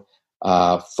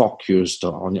 focused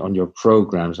on your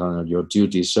programs and on your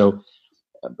duties. So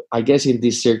I guess in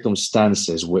these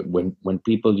circumstances, when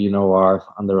people, are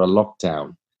under a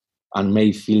lockdown and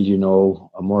may feel,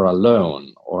 more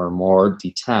alone or more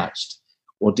detached,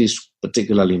 what is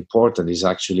particularly important is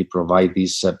actually provide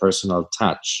this personal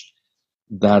touch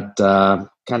that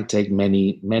can take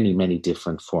many, many, many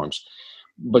different forms.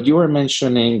 But you were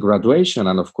mentioning graduation,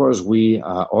 and of course we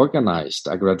organized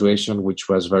a graduation which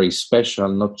was very special,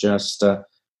 not just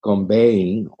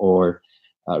conveying or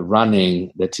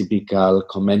running the typical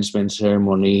commencement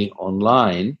ceremony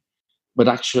online, but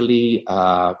actually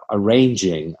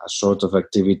arranging a sort of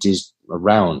activities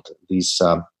around this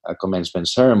commencement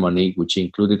ceremony, which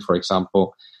included, for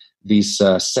example, this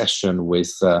session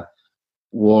with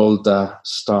world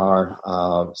star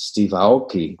Steve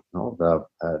Aoki, the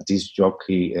disc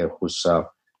jockey who's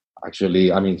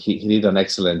actually, he did an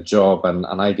excellent job, and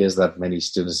I guess that many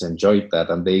students enjoyed that,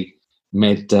 and they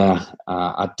met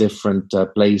at different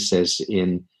places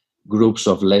in groups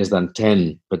of less than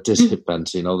 10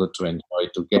 participants in order to enjoy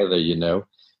together,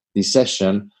 this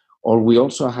session. Or we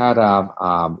also had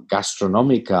a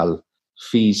gastronomical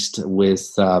feast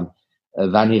with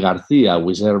Dani Garcia,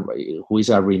 who is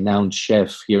a renowned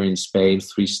chef here in Spain,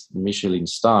 3 Michelin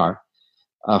star,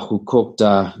 who cooked,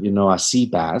 a sea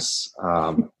bass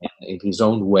in his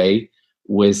own way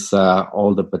with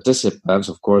all the participants.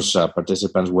 Of course,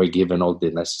 participants were given all the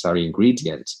necessary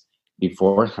ingredients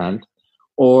beforehand.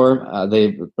 Or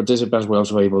the participants were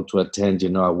also able to attend,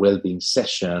 a well-being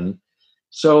session.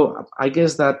 So I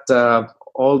guess that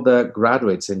all the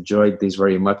graduates enjoyed this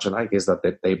very much, and I guess that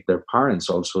their parents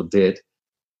also did,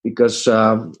 because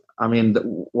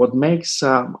what makes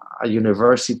a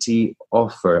university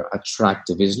offer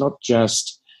attractive is not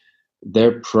just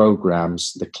their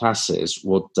programs, the classes,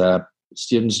 what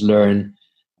students learn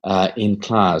in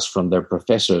class from their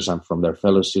professors and from their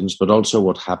fellow students, but also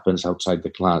what happens outside the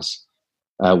class,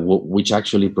 which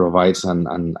actually provides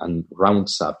and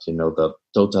rounds up, the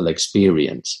total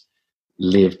experience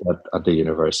lived at the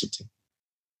university.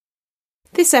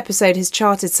 This episode has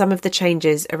charted some of the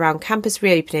changes around campus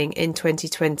reopening in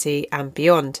 2020 and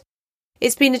beyond.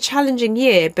 It's been a challenging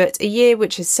year, but a year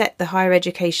which has set the higher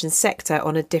education sector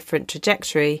on a different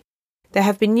trajectory. There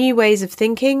have been new ways of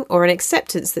thinking or an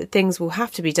acceptance that things will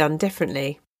have to be done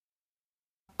differently.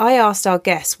 I asked our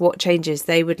guests what changes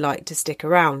they would like to stick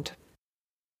around.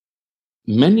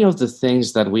 Many of the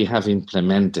things that we have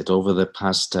implemented over the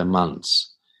past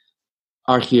months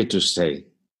are here to stay.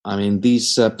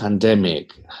 This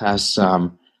pandemic has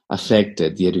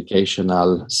affected the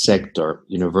educational sector,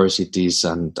 universities,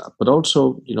 but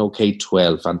also,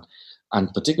 K-12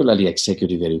 and particularly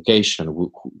executive education,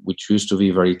 which used to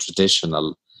be very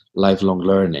traditional, lifelong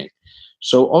learning.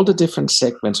 So all the different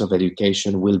segments of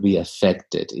education will be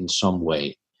affected in some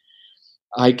way.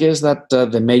 I guess that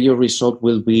the major result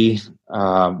will be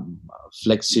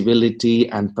flexibility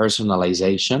and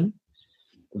personalization,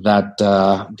 that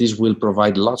this will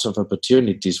provide lots of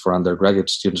opportunities for undergraduate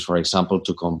students, for example,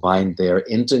 to combine their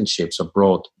internships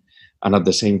abroad and at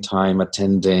the same time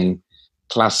attending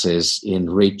classes in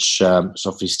rich,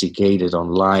 sophisticated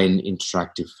online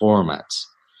interactive formats.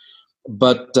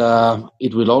 But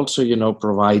it will also,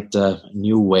 provide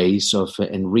new ways of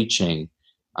enriching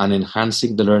and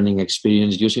enhancing the learning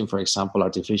experience using, for example,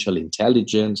 artificial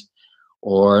intelligence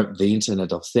or the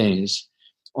Internet of Things.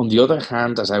 On the other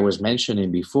hand, as I was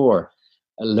mentioning before,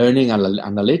 learning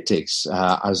analytics,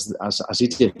 as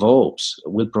it evolves,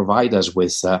 will provide us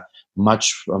with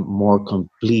much more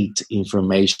complete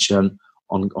information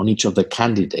on each of the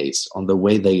candidates, on the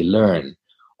way they learn,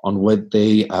 on what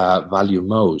they value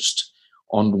most,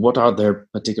 on what are their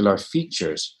particular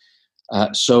features.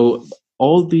 So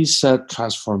all these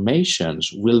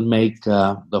transformations will make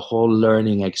the whole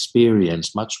learning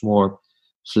experience much more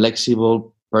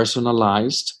flexible,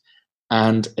 personalized,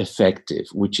 and effective,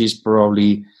 which is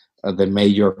probably the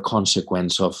major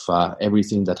consequence of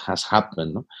everything that has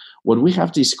happened. What we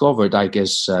have discovered, I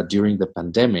guess, during the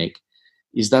pandemic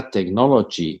is that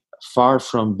technology, far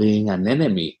from being an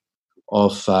enemy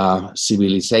of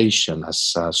civilization,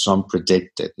 as some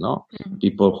predicted,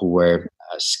 people who were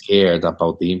scared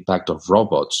about the impact of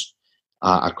robots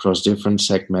across different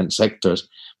sectors,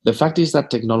 the fact is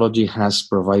that technology has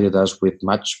provided us with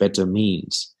much better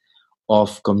means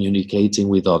of communicating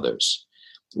with others.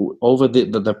 Over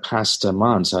the past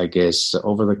months, I guess,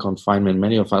 over the confinement,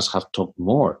 many of us have talked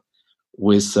more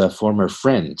with former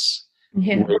friends,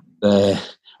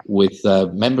 with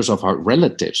members of our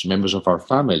relatives, members of our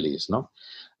families.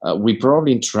 We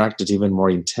probably interacted even more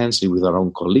intensely with our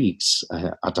own colleagues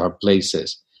at our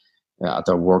places, at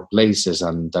our workplaces.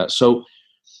 And so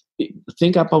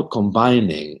think about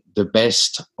combining the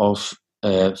best of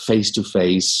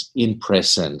face-to-face,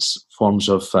 in-presence forms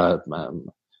of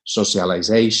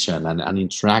socialization and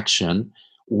interaction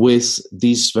with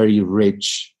these very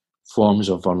rich forms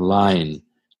of online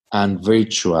and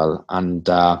virtual and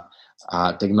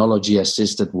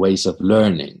technology-assisted ways of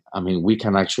learning. I mean, we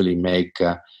can actually make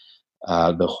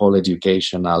the whole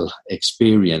educational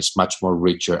experience much more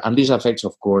richer. And this affects,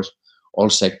 of course, all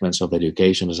segments of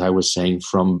education, as I was saying,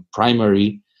 from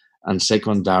primary and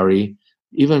secondary,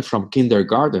 even from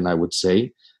kindergarten, I would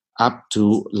say, up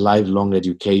to lifelong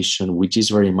education, which is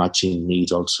very much in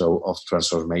need also of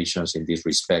transformations in this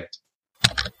respect.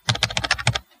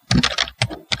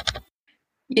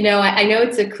 You know, I know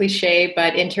it's a cliche,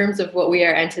 but in terms of what we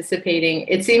are anticipating,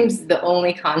 it seems the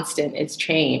only constant is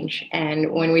change.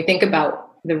 And when we think about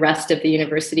the rest of the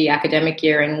university academic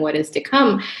year and what is to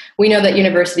come, we know that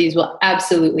universities will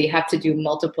absolutely have to do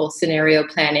multiple scenario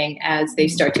planning as they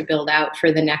start to build out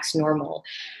for the next normal.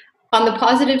 On the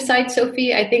positive side,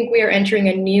 Sophie, I think we are entering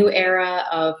a new era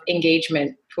of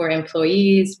engagement for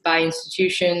employees, by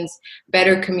institutions,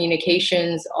 better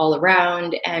communications all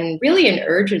around, and really an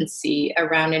urgency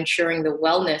around ensuring the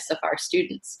wellness of our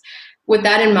students. With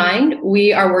that in mind,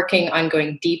 we are working on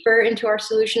going deeper into our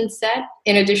solution set,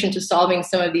 in addition to solving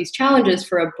some of these challenges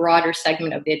for a broader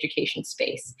segment of the education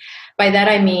space. By that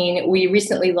I mean, we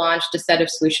recently launched a set of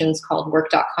solutions called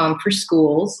Work.com for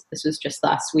Schools. This was just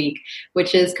last week,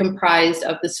 which is comprised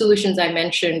of the solutions I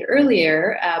mentioned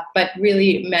earlier, but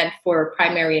really meant for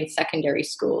primary and secondary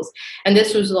schools. And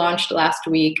this was launched last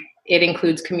week. It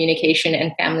includes communication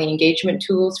and family engagement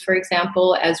tools, for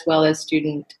example, as well as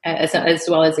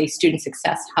a student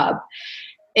success hub.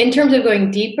 In terms of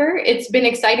going deeper, it's been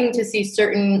exciting to see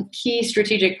certain key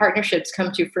strategic partnerships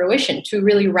come to fruition to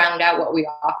really round out what we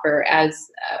offer as,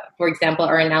 for example,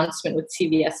 our announcement with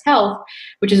CVS Health,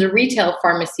 which is a retail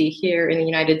pharmacy here in the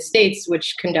United States,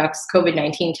 which conducts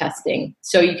COVID-19 testing.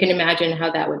 So you can imagine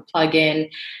how that would plug in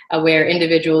where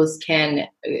individuals can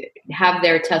have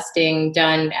their testing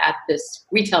done at this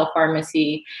retail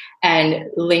pharmacy and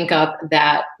link up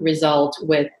that result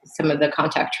with some of the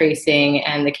contact tracing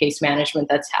and the case management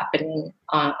that's happening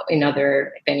in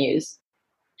other venues.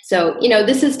 So, you know,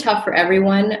 this is tough for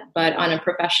everyone, but on a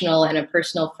professional and a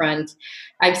personal front,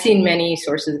 I've seen many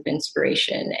sources of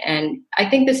inspiration. And I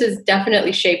think this has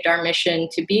definitely shaped our mission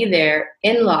to be there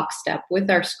in lockstep with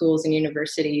our schools and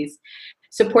universities,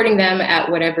 supporting them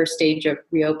at whatever stage of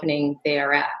reopening they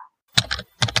are at.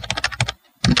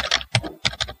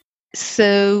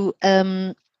 So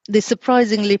the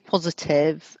surprisingly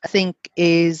positive, I think,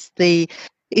 is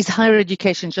higher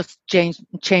education just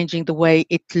changing the way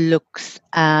it looks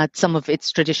at some of its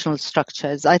traditional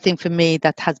structures. I think for me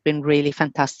that has been really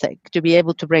fantastic to be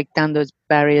able to break down those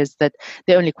barriers, that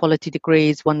the only quality degree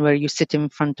is one where you sit in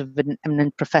front of an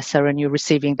eminent professor and you're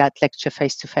receiving that lecture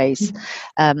face to face.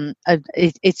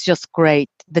 It's just great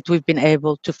that we've been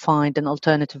able to find an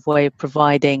alternative way of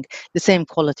providing the same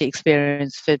quality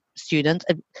experience for students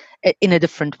in a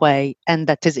different way, and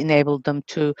that has enabled them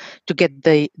to get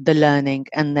the learning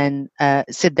and then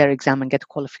sit their exam and get a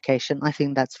qualification. I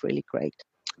think that's really great,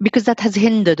 because that has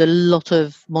hindered a lot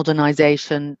of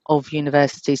modernization of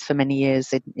universities for many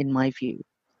years, in my view.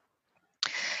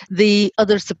 The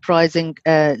other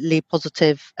surprisingly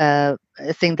positive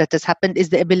thing that has happened is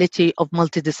the ability of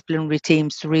multidisciplinary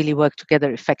teams to really work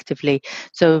together effectively.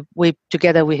 So we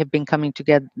have been coming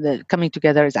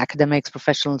together as academics,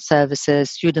 professional services,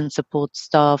 student support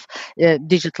staff,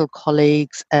 digital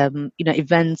colleagues,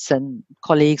 events and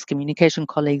colleagues, communication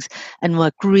colleagues, and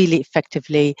work really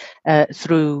effectively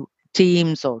through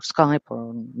Teams or Skype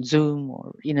or Zoom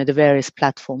or the various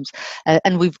platforms,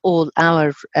 and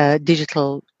our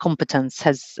digital competence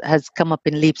has come up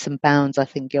in leaps and bounds, I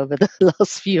think, over the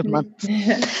last few months.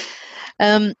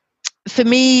 For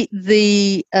me,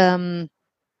 the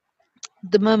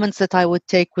moments that I would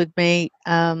take with me,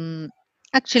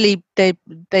 actually, they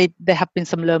have been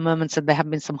some low moments and there have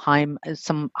been some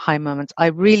high moments. I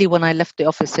really, when I left the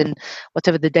office in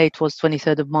whatever the date was,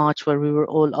 23rd of March, where we were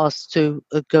all asked to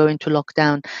go into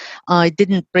lockdown, I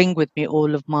didn't bring with me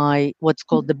all of my what's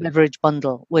called the beverage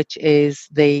bundle, which is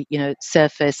the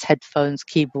Surface, headphones,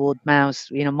 keyboard, mouse,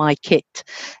 my kit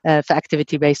for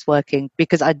activity-based working,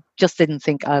 because I just didn't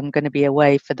think I'm going to be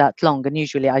away for that long. And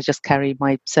usually I just carry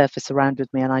my Surface around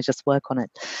with me and I just work on it.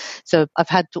 So I've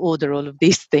had to order all of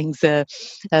these things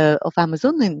off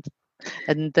Amazon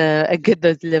and get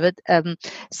those delivered.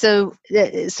 So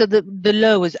the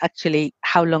low is actually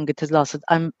how long it has lasted.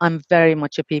 I'm very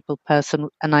much a people person,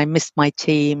 and I miss my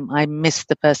team. I miss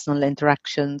the personal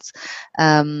interactions.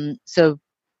 So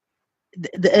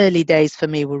the early days for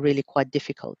me were really quite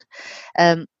difficult.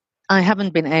 I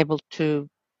haven't been able to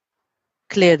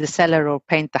clear the cellar or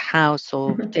paint the house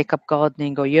or take up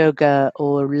gardening or yoga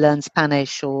or learn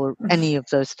Spanish or any of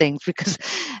those things, because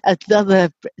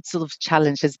another sort of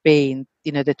challenge has been,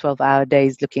 the 12-hour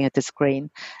days looking at the screen.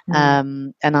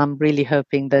 And I'm really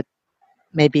hoping that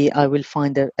maybe I will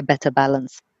find a better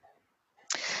balance.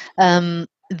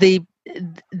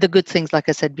 The good things, like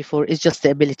I said before, is just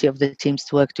the ability of the teams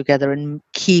to work together and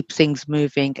keep things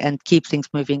moving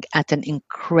at an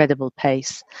incredible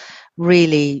pace.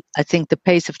 Really, I think the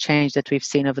pace of change that we've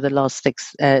seen over the last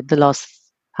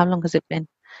how long has it been?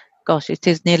 Gosh, it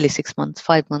is nearly 6 months,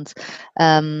 5 months,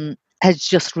 has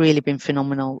just really been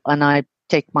phenomenal. And I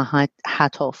take my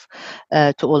hat off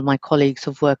to all my colleagues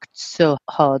who've worked so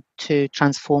hard to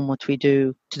transform what we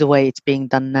do to the way it's being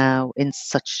done now in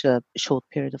such a short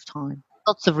period of time.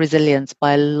 Lots of resilience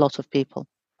by a lot of people.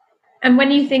 And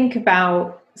when you think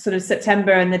about sort of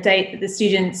September and the date that the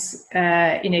students,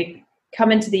 come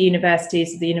into the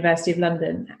universities, the University of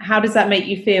London, how does that make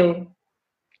you feel?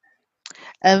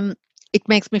 It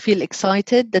makes me feel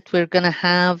excited that we're going to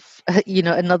have,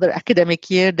 another academic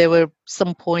year. There were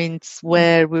some points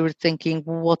where we were thinking,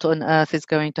 what on earth is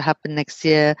going to happen next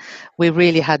year? We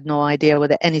really had no idea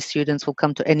whether any students will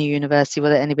come to any university,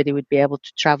 whether anybody would be able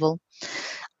to travel.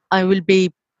 I will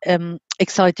be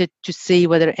excited to see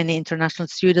whether any international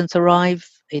students arrive.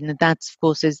 That, of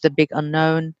course, is the big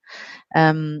unknown.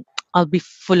 I'll be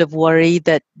full of worry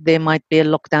that there might be a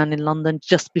lockdown in London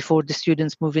just before the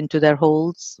students move into their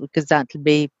halls, because that will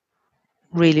be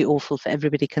really awful for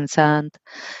everybody concerned.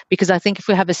 Because I think if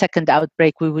we have a second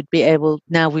outbreak, we would be able,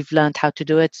 now we've learned how to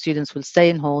do it, students will stay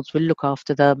in halls, we'll look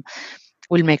after them,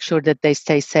 we'll make sure that they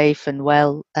stay safe and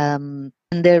well. And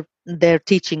their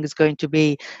teaching is going to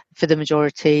be, for the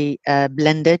majority,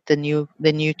 blended, the new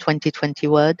 2020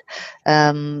 word.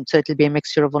 So it'll be a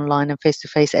mixture of online and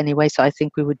face-to-face anyway. So I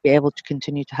think we would be able to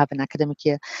continue to have an academic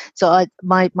year. So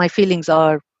my feelings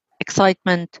are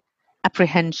excitement,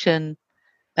 apprehension,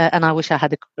 and I wish I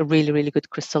had a really, really good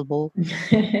crystal ball.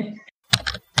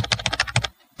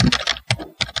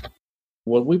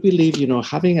 Well, we believe,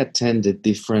 having attended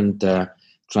different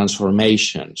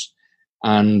transformations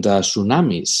and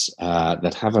tsunamis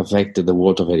that have affected the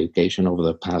world of education over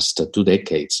the past 2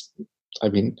 decades. I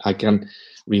mean, I can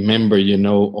remember,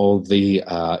 all the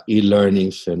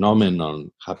e-learning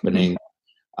phenomenon happening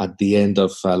at the end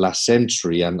of last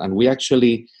century. And we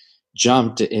actually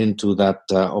jumped into that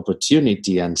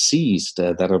opportunity and seized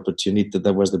that opportunity.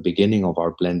 That was the beginning of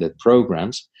our blended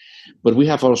programs. But we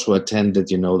have also attended,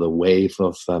 the wave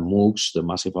of MOOCs, the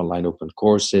massive online open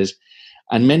courses,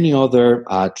 and many other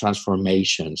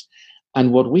transformations.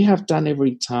 And what we have done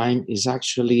every time is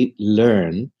actually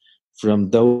learn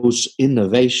from those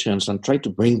innovations and try to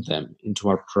bring them into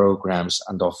our programs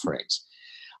and offerings.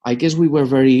 I guess we were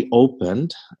very open,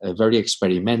 very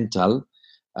experimental.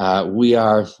 We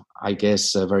are, I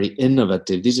guess, very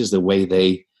innovative. This is the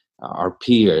way our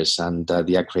peers and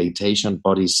the accreditation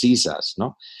body sees us.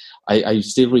 No, I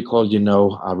still recall,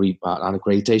 an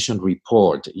accreditation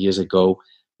report years ago,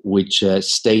 which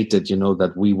stated,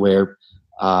 that we were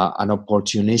an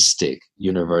opportunistic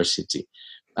university.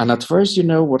 And at first,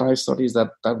 what I thought is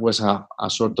that was a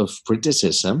sort of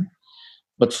criticism.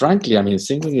 But frankly, I mean,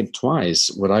 thinking it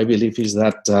twice, what I believe is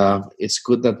that it's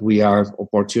good that we are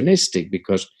opportunistic,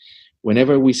 because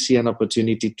whenever we see an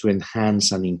opportunity to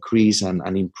enhance and increase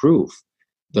and improve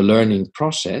the learning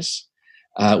process,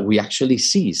 we actually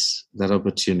seize that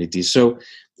opportunity. So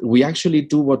we actually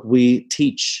do what we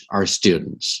teach our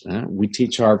students. We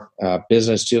teach our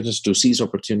business students to seize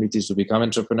opportunities to become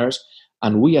entrepreneurs.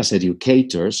 And we as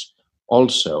educators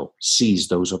also seize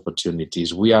those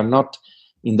opportunities. We are not,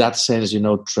 in that sense,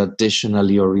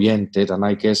 traditionally oriented. And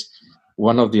I guess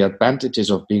one of the advantages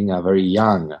of being a very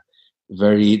young,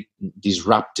 very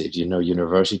disruptive,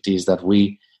 university is that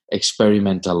we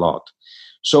experiment a lot.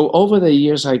 So over the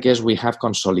years, I guess we have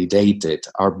consolidated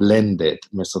our blended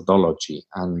methodology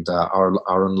and our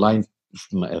online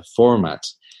format.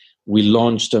 We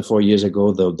launched 4 years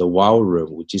ago the Wow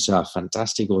Room, which is a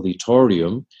fantastic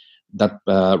auditorium that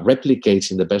replicates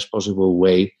in the best possible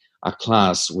way a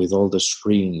class with all the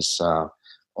screens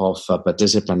of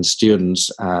participant students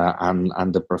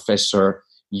and the professor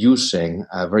using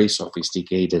very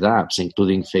sophisticated apps,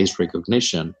 including face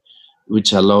recognition,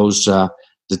 which allows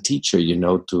the teacher,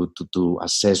 to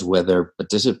assess whether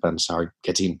participants are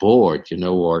getting bored,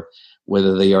 or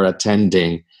whether they are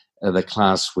attending the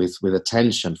class with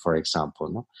attention, for example.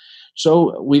 No?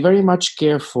 So we very much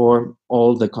care for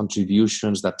all the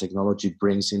contributions that technology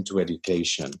brings into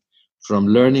education, from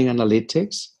learning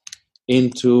analytics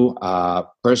into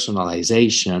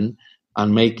personalization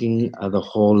and making the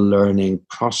whole learning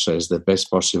process the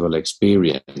best possible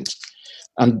experience.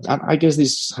 And I guess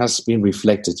this has been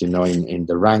reflected, in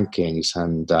the rankings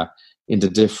and in the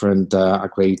different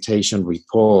accreditation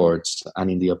reports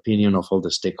and in the opinion of all the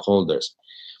stakeholders.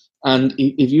 And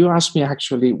if you ask me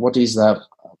actually what is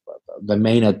the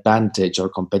main advantage or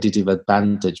competitive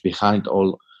advantage behind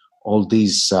all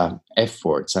these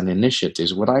efforts and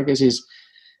initiatives, what I guess is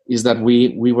that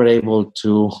we were able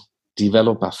to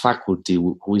develop a faculty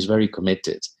who is very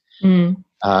committed. In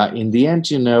the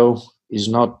end, is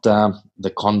not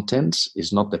the content,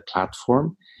 is not the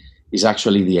platform, is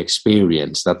actually the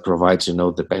experience that provides,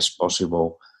 the best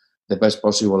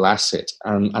possible asset.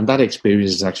 And that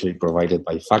experience is actually provided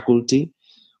by faculty,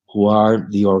 who are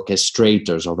the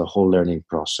orchestrators of the whole learning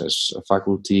process.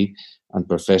 Faculty and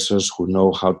professors who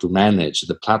know how to manage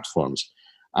the platforms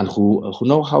and who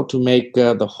know how to make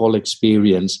the whole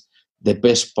experience the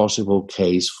best possible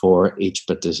case for each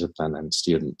participant and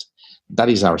student. That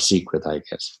is our secret, I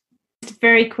guess.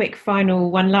 Very quick final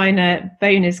one-liner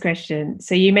bonus question.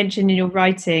 So you mentioned in your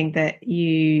writing that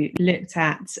you looked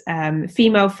at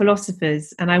female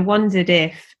philosophers, and I wondered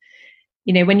if,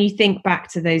 when you think back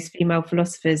to those female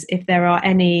philosophers, if there are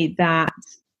any that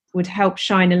would help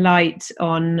shine a light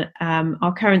on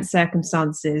our current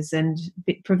circumstances and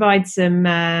provide some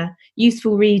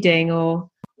useful reading or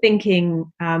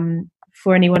thinking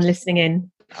for anyone listening in.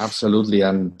 Absolutely.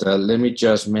 And let me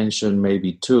just mention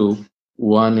maybe two.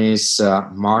 One is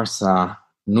Martha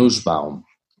Nussbaum.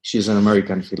 She's an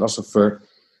American philosopher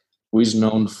who is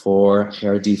known for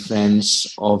her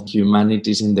defense of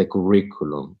humanities in the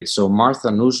curriculum. So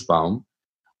Martha Nussbaum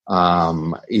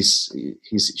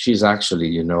she's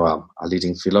actually, a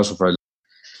leading philosopher.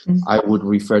 I would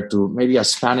refer to maybe a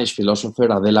Spanish philosopher,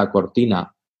 Adela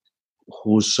Cortina,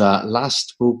 whose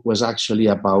last book was actually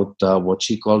about what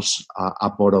she calls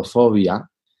aporophobia,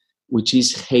 which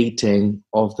is hating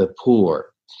of the poor.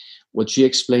 What she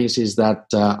explains is that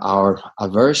our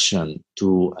aversion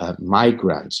to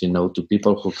migrants, to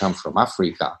people who come from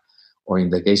Africa, or in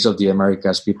the case of the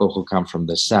Americas, people who come from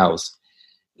the South,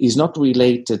 is not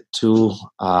related to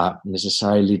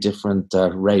necessarily different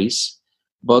race,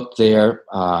 but their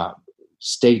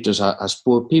status as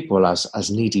poor people,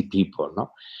 as needy people. No?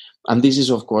 And this is,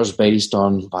 of course, based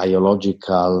on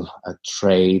biological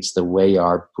traits, the way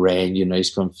our brain,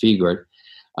 is configured.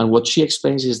 And what she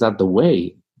explains is that the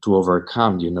way to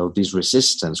overcome, this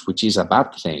resistance, which is a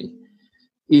bad thing,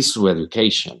 is through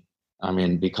education. I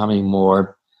mean, becoming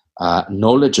more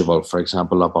knowledgeable, for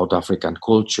example, about African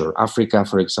culture. Africa,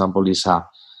 for example, is a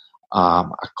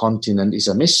continent, is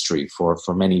a mystery for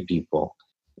many people.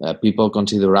 People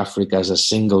consider Africa as a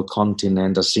single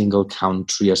continent, a single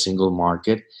country, a single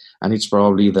market. And it's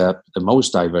probably the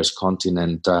most diverse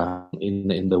continent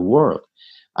in the world,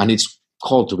 and it's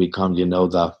called to become,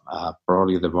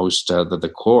 probably the most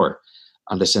the core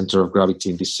and the center of gravity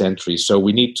in this century. So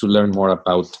we need to learn more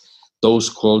about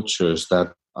those cultures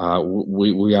that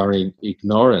we are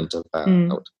ignorant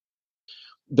about.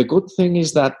 The good thing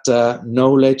is that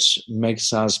knowledge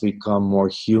makes us become more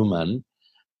human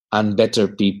and better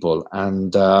people.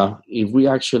 And if we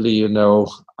actually,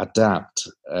 adapt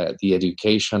the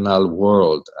educational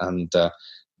world and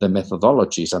the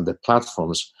methodologies and the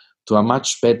platforms to a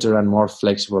much better and more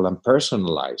flexible and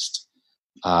personalized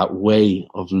way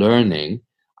of learning,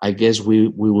 I guess we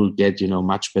will get,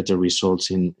 much better results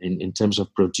in terms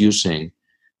of producing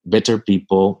better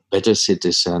people, better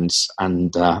citizens,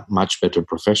 and much better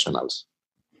professionals.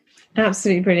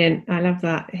 Absolutely brilliant. I love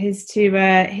that. Here's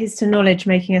to knowledge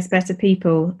making us better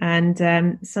people. And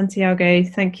Santiago,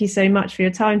 thank you so much for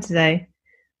your time today.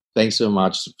 Thanks so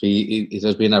much, Sophie. It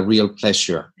has been a real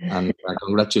pleasure, and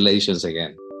congratulations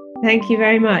again. Thank you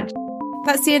very much.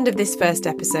 That's the end of this first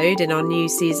episode in our new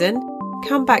season.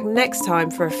 Come back next time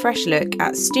for a fresh look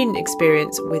at student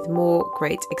experience with more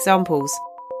great examples.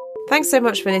 Thanks so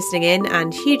much for listening in,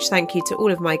 and huge thank you to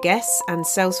all of my guests and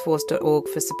Salesforce.org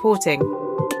for supporting.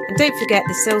 And don't forget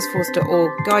the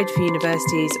Salesforce.org Guide for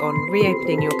Universities on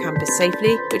Reopening Your Campus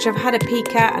Safely, which I've had a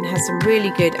peek at and has some really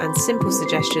good and simple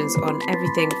suggestions on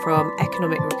everything from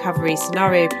economic recovery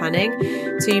scenario planning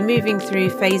to moving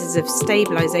through phases of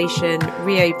stabilisation,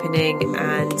 reopening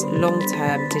and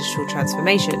long-term digital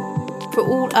transformation. For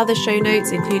all other show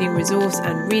notes, including resource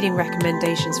and reading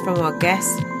recommendations from our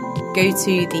guests, go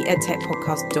to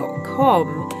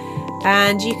theedtechpodcast.com.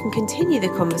 And you can continue the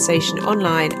conversation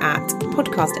online at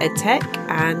Podcast EdTech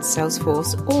and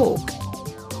Salesforce.org.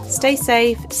 Stay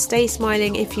safe, stay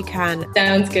smiling if you can.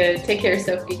 Sounds good. Take care,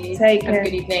 Sophie. Take care. Have a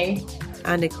good evening.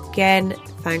 And again,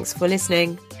 thanks for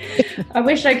listening. I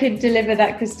wish I could deliver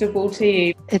that crystal ball to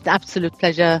you. It's an absolute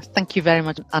pleasure. Thank you very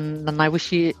much. And I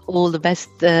wish you all the best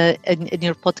in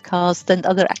your podcast and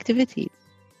other activities.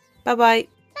 Bye-bye.